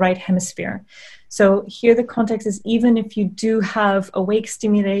is in the right hemisphere. So here the context is, even if you do have awake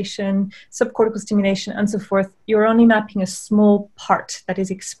stimulation, subcortical stimulation, and so forth, you're only mapping a small part that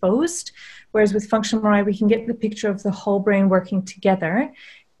is exposed. Whereas with functional MRI, we can get the picture of the whole brain working together,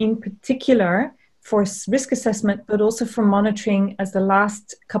 in particular for risk assessment, but also for monitoring. As the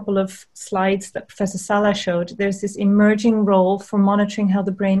last couple of slides that Professor Sala showed, there's this emerging role for monitoring how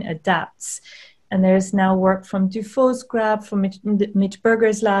the brain adapts. And there's now work from Dufault's lab, from Mitch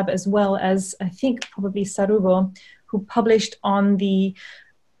Berger's lab, as well as, I think, probably Sarubo, who published on the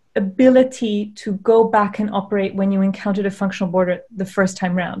ability to go back and operate when you encountered a functional border the first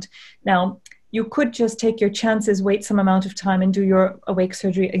time round. Now, you could just take your chances, wait some amount of time and do your awake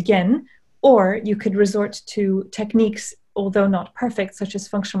surgery again, or you could resort to techniques, although not perfect, such as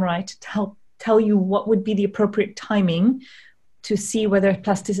functional MRI, to help tell you what would be the appropriate timing to see whether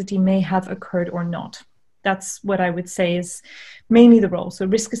plasticity may have occurred or not. That's what I would say is mainly the role. So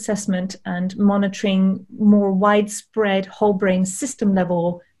risk assessment and monitoring more widespread whole brain system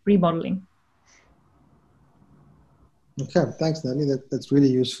level remodeling. Okay, thanks, Natalie. That's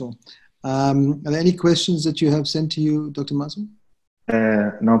really useful. Are there any questions that you have sent to you, Dr. Mazwi?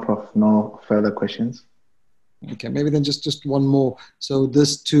 No, Prof. No further questions. Okay, maybe then just one more. So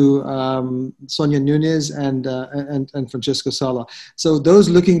this to Sonia Nunes and Francesco Sala. So those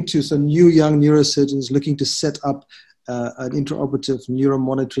looking to, so new young neurosurgeons looking to set up an intraoperative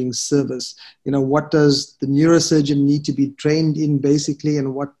neuromonitoring service. You know, what does the neurosurgeon need to be trained in basically,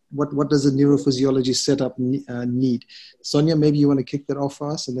 and what does the neurophysiology setup need? Sonia, maybe you want to kick that off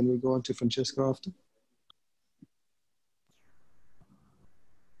for us, and then we'll go on to Francesco after.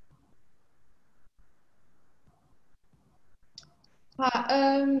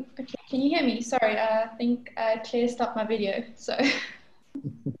 Okay, can you hear me? Sorry, I think Claire stopped my video, so.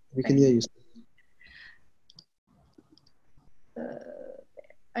 We can hear you.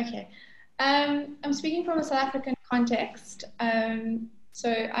 Okay, I'm speaking from a South African context.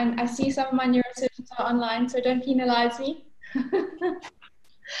 So I see some of my neurosurgeons are online, so don't penalize me.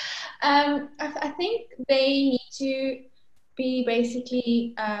 I think they need to be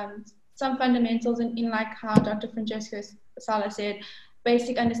basically some fundamentals in like how Dr. Francesco Sala said,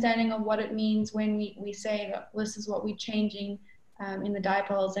 basic understanding of what it means when we say that this is what we're changing in the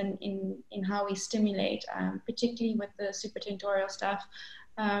dipoles and in how we stimulate, particularly with the supratentorial stuff,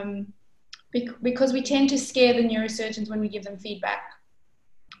 because we tend to scare the neurosurgeons when we give them feedback.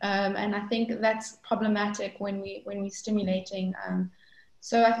 And I think that's problematic when we're stimulating.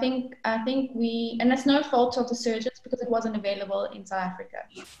 So I think we, and that's no fault of the surgeons because it wasn't available in South Africa.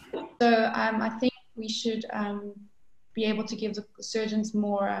 So I think we should be able to give the surgeons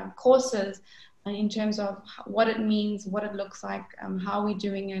more courses in terms of what it means, what it looks like, how we're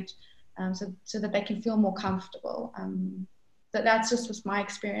doing it, so that they can feel more comfortable. That's just my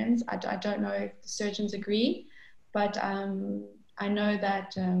experience. I don't know if the surgeons agree, but I know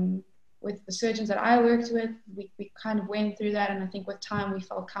that with the surgeons that I worked with, we kind of went through that, and I think with time we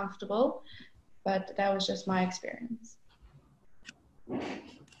felt comfortable, but that was just my experience.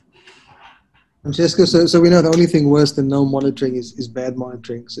 Francesco, so we know the only thing worse than no monitoring is bad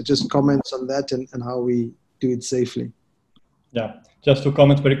monitoring. So just comments on that and how we do it safely. Yeah, just to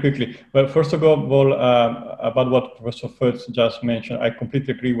comment very quickly. Well, first of all, about what Professor Voets just mentioned, I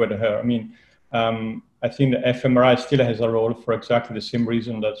completely agree with her. I mean, I think the fMRI still has a role for exactly the same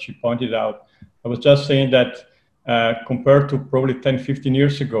reason that she pointed out. I was just saying that compared to probably 10, 15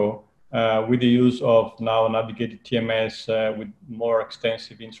 years ago, with the use of now navigated TMS, with more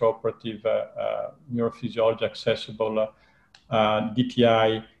extensive intraoperative neurophysiology accessible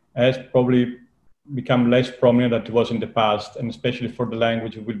DTI, has probably become less prominent than it was in the past, and especially for the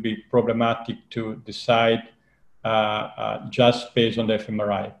language, it would be problematic to decide just based on the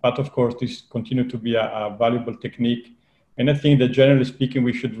fMRI. But of course, this continues to be a valuable technique. And I think that generally speaking,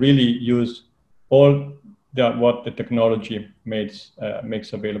 we should really use all what the technology makes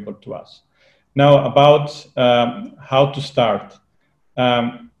available to us. Now about how to start.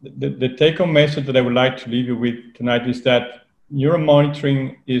 The take-home message that I would like to leave you with tonight is that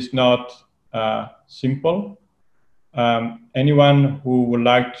neuromonitoring is not simple. Anyone who would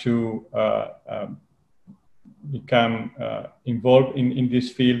like to become involved in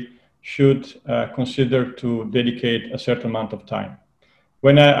this field should consider to dedicate a certain amount of time.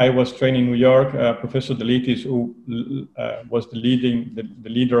 When I was training in New York, Professor Delitis, who was the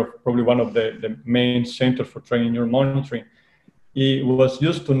leader of probably one of the main centers for training neuromonitoring, he was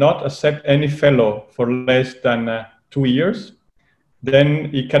used to not accept any fellow for less than 2 years.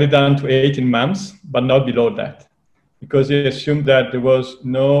 Then he cut it down to 18 months, but not below that, because he assumed that there was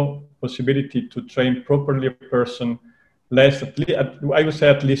no possibility to train properly a person less, I would say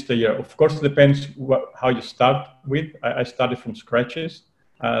at least a year. Of course, it depends how you start with. I started from scratches.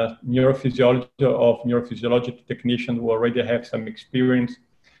 Neurophysiological technicians who already have some experience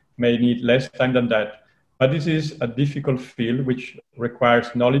may need less time than that. But this is a difficult field which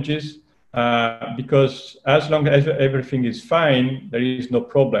requires knowledges, because as long as everything is fine, there is no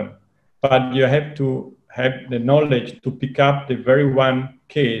problem. But you have to have the knowledge to pick up the very one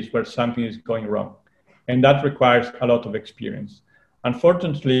case where something is going wrong. And that requires a lot of experience.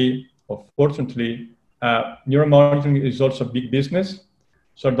 Unfortunately, or fortunately, neuromonitoring is also a big business.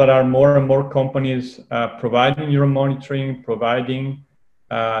 So there are more and more companies providing neuromonitoring, providing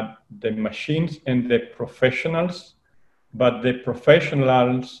the machines and the professionals, but the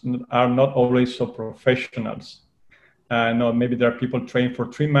professionals are not always so professionals. No, maybe there are people trained for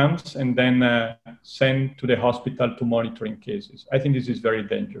 3 months and then sent to the hospital to monitoring cases. I think this is very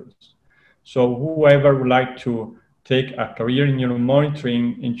dangerous. So whoever would like to take a career in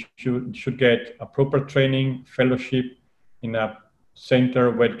neuromonitoring should get a proper training, fellowship in a center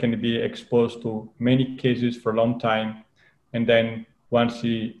where it can be exposed to many cases for a long time. And then once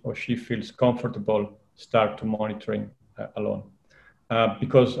he or she feels comfortable, start to monitoring alone.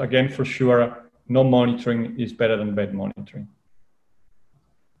 Because again, for sure, no monitoring is better than bad monitoring.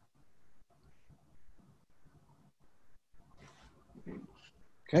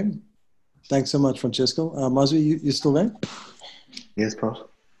 Okay. Thanks so much, Francesco. Mazwi, you still there? Yes, Prof.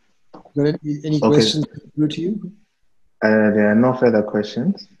 Got any questions to you? There are no further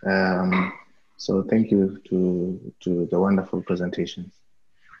questions. So thank you to the wonderful presentations.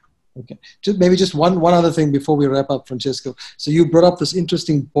 Okay, maybe just one other thing before we wrap up, Francesco. So you brought up this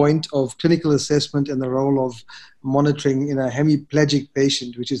interesting point of clinical assessment and the role of monitoring in a hemiplegic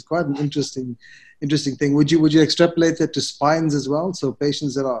patient, which is quite an interesting thing. Would you extrapolate that to spines as well? So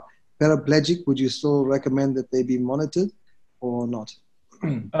patients that are paraplegic, would you still recommend that they be monitored or not?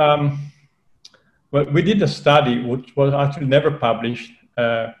 Well, we did a study which was actually never published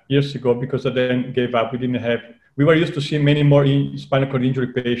years ago because I then gave up. We were used to see many more spinal cord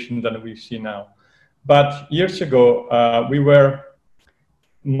injury patients than we see now. But years ago, we were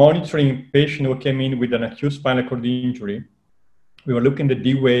monitoring patients who came in with an acute spinal cord injury. We were looking at the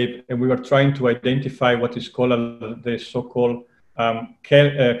D wave and we were trying to identify what is called the so-called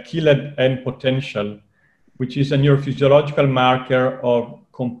killed end potential, which is a neurophysiological marker of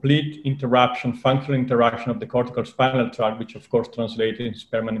complete interruption, functional interruption of the cortical spinal tract, which of course translates into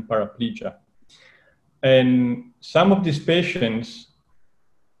permanent paraplegia. And some of these patients,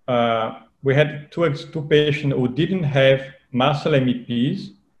 we had two patients who didn't have muscle MEPs,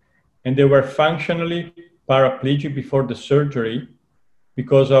 and they were functionally paraplegic before the surgery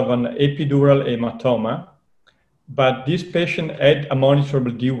because of an epidural hematoma. But this patient had a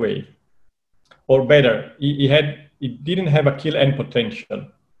monitorable D wave, or better, he didn't have a kill end potential.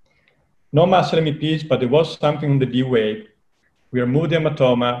 No muscle MEPs, but there was something on the D wave. We removed the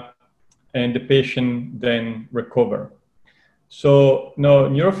hematoma, and the patient then recovered. So now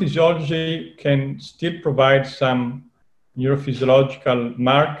neurophysiology can still provide some neurophysiological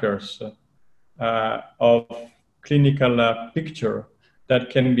markers of clinical picture that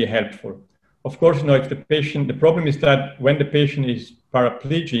can be helpful. Of course, if the problem is that when the patient is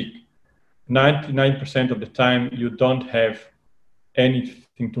paraplegic, 99% of the time you don't have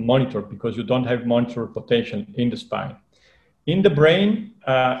anything to monitor because you don't have monitor potential in the spine. In the brain,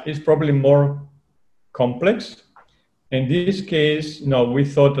 it's probably more complex. In this case, we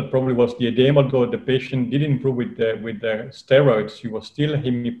thought that probably was the edema, although the patient didn't improve with the steroids. He was still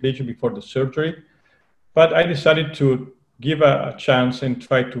hemiplegic before the surgery. But I decided to give a chance and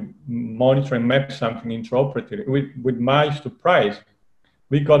try to monitor and map something intraoperatively. With my surprise,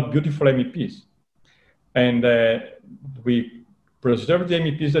 we got beautiful MEPs. And we preserved the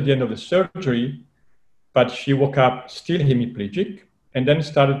MEPs at the end of the surgery, but she woke up still hemiplegic and then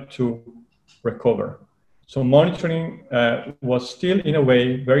started to recover. So monitoring was still, in a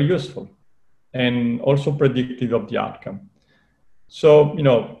way, very useful and also predictive of the outcome. So,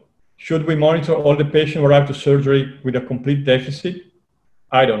 should we monitor all the patients who arrive to surgery with a complete deficit?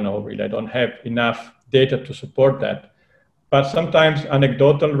 I don't know, really. I don't have enough data to support that. But sometimes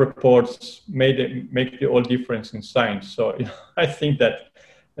anecdotal reports make the all difference in science. So I think that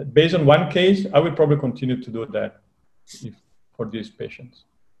based on one case, I will probably continue to do that for these patients.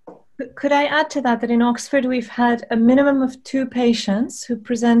 Could I add to that, that in Oxford, we've had a minimum of 2 patients who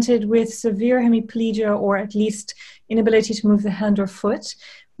presented with severe hemiplegia or at least inability to move the hand or foot.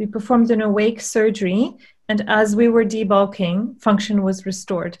 We performed an awake surgery, and as we were debulking, function was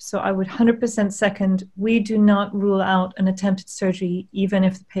restored. So I would 100% second, we do not rule out an attempted surgery, even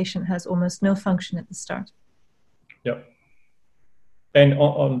if the patient has almost no function at the start. Yeah. And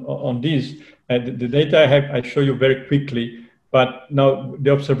on this, the data I show you very quickly, but now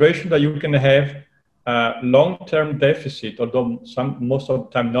the observation that you can have long-term deficit, although most of the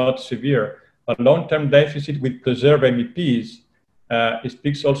time not severe, but long-term deficit with preserved MEPs, it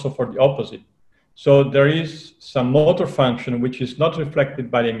speaks also for the opposite. So there is some motor function which is not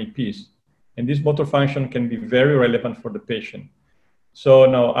reflected by the MEPs, and this motor function can be very relevant for the patient. So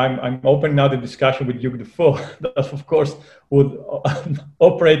now I'm open now the discussion with Hugh Defoe that of course would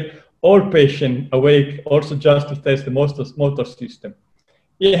operate all patients awake also just to test the motor system.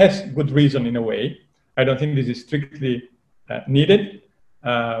 It has good reason in a way. I don't think this is strictly needed,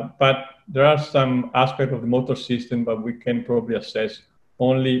 but there are some aspects of the motor system that we can probably assess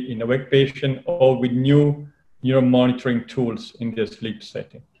only in awake patient or with new neuromonitoring tools in the sleep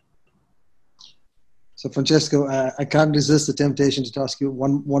setting. So Francesco, I can't resist the temptation to ask you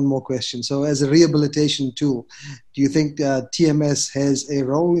one more question. So as a rehabilitation tool, do you think TMS has a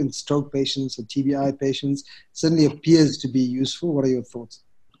role in stroke patients or TBI patients? Certainly appears to be useful. What are your thoughts?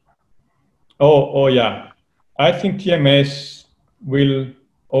 Oh yeah. I think TMS will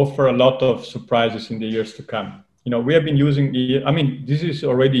offer a lot of surprises in the years to come. You know, we have been using, I mean, this is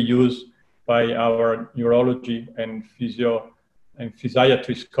already used by our neurology and physio and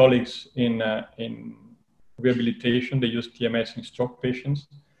physiatrist colleagues in rehabilitation. They use TMS in stroke patients.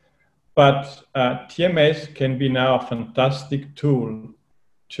 But TMS can be now a fantastic tool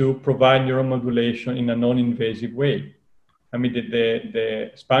to provide neuromodulation in a non-invasive way. I mean,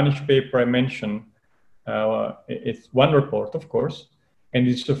 the Spanish paper I mentioned, it's one report, of course, and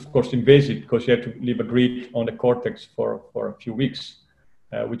it's of course invasive because you have to leave a grid on the cortex for a few weeks,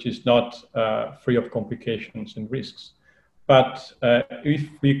 which is not free of complications and risks. But if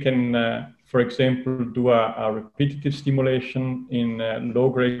we can, for example, do a repetitive stimulation in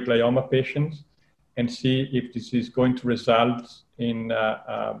low-grade glioma patients and see if this is going to result in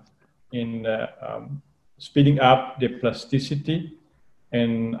speeding up the plasticity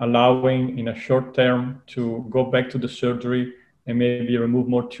and allowing in a short term to go back to the surgery and maybe remove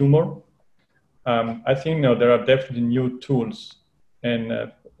more tumor. I think there are definitely new tools in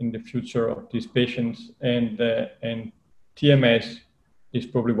the future of these patients, and TMS is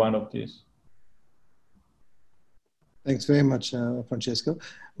probably one of these. Thanks very much, Francesco.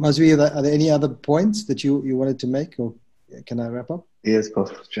 Mazwi, are there any other points that you wanted to make, or can I wrap up? Yes,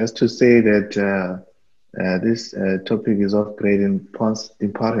 Prof. Just to say that this topic is of great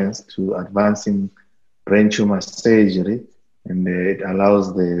importance to advancing brain tumor surgery, and it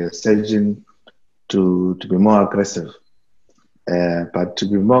allows the surgeon to be more aggressive, but to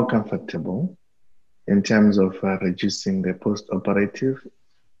be more comfortable in terms of reducing the post-operative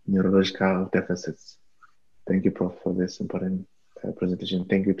neurological deficits. Thank you, Prof, for this important presentation.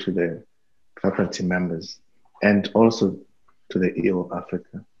 Thank you to the faculty members and also to the EO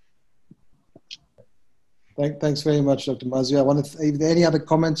Africa. Thanks very much, Dr. Mazwi. I wanted, if there are any other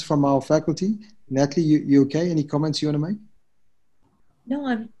comments from our faculty? Natalie, you okay? Any comments you want to make?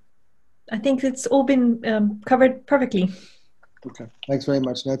 No, I think it's all been covered perfectly. Okay, thanks very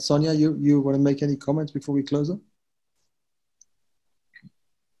much, Nat. Sonia, you want to make any comments before we close up?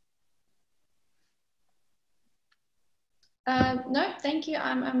 No, thank you.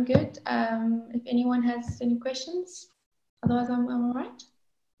 I'm good. If anyone has any questions, otherwise I'm all right.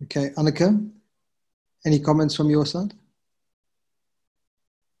 Okay, Annika, any comments from your side?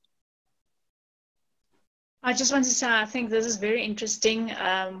 I just want to say I think this is very interesting.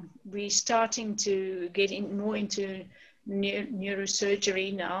 We're starting to get more into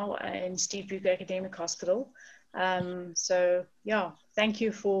neurosurgery now in Steve Biko Academic Hospital. So yeah, thank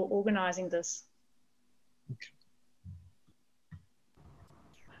you for organizing this. Okay.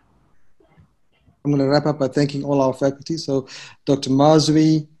 I'm going to wrap up by thanking all our faculty. So Dr.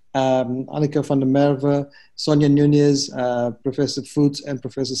 Mazwi, Annika van der Merwe, Sonia Nunes, Professor Voets, and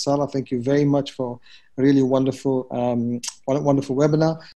Professor Sala, thank you very much for a really wonderful, wonderful webinar.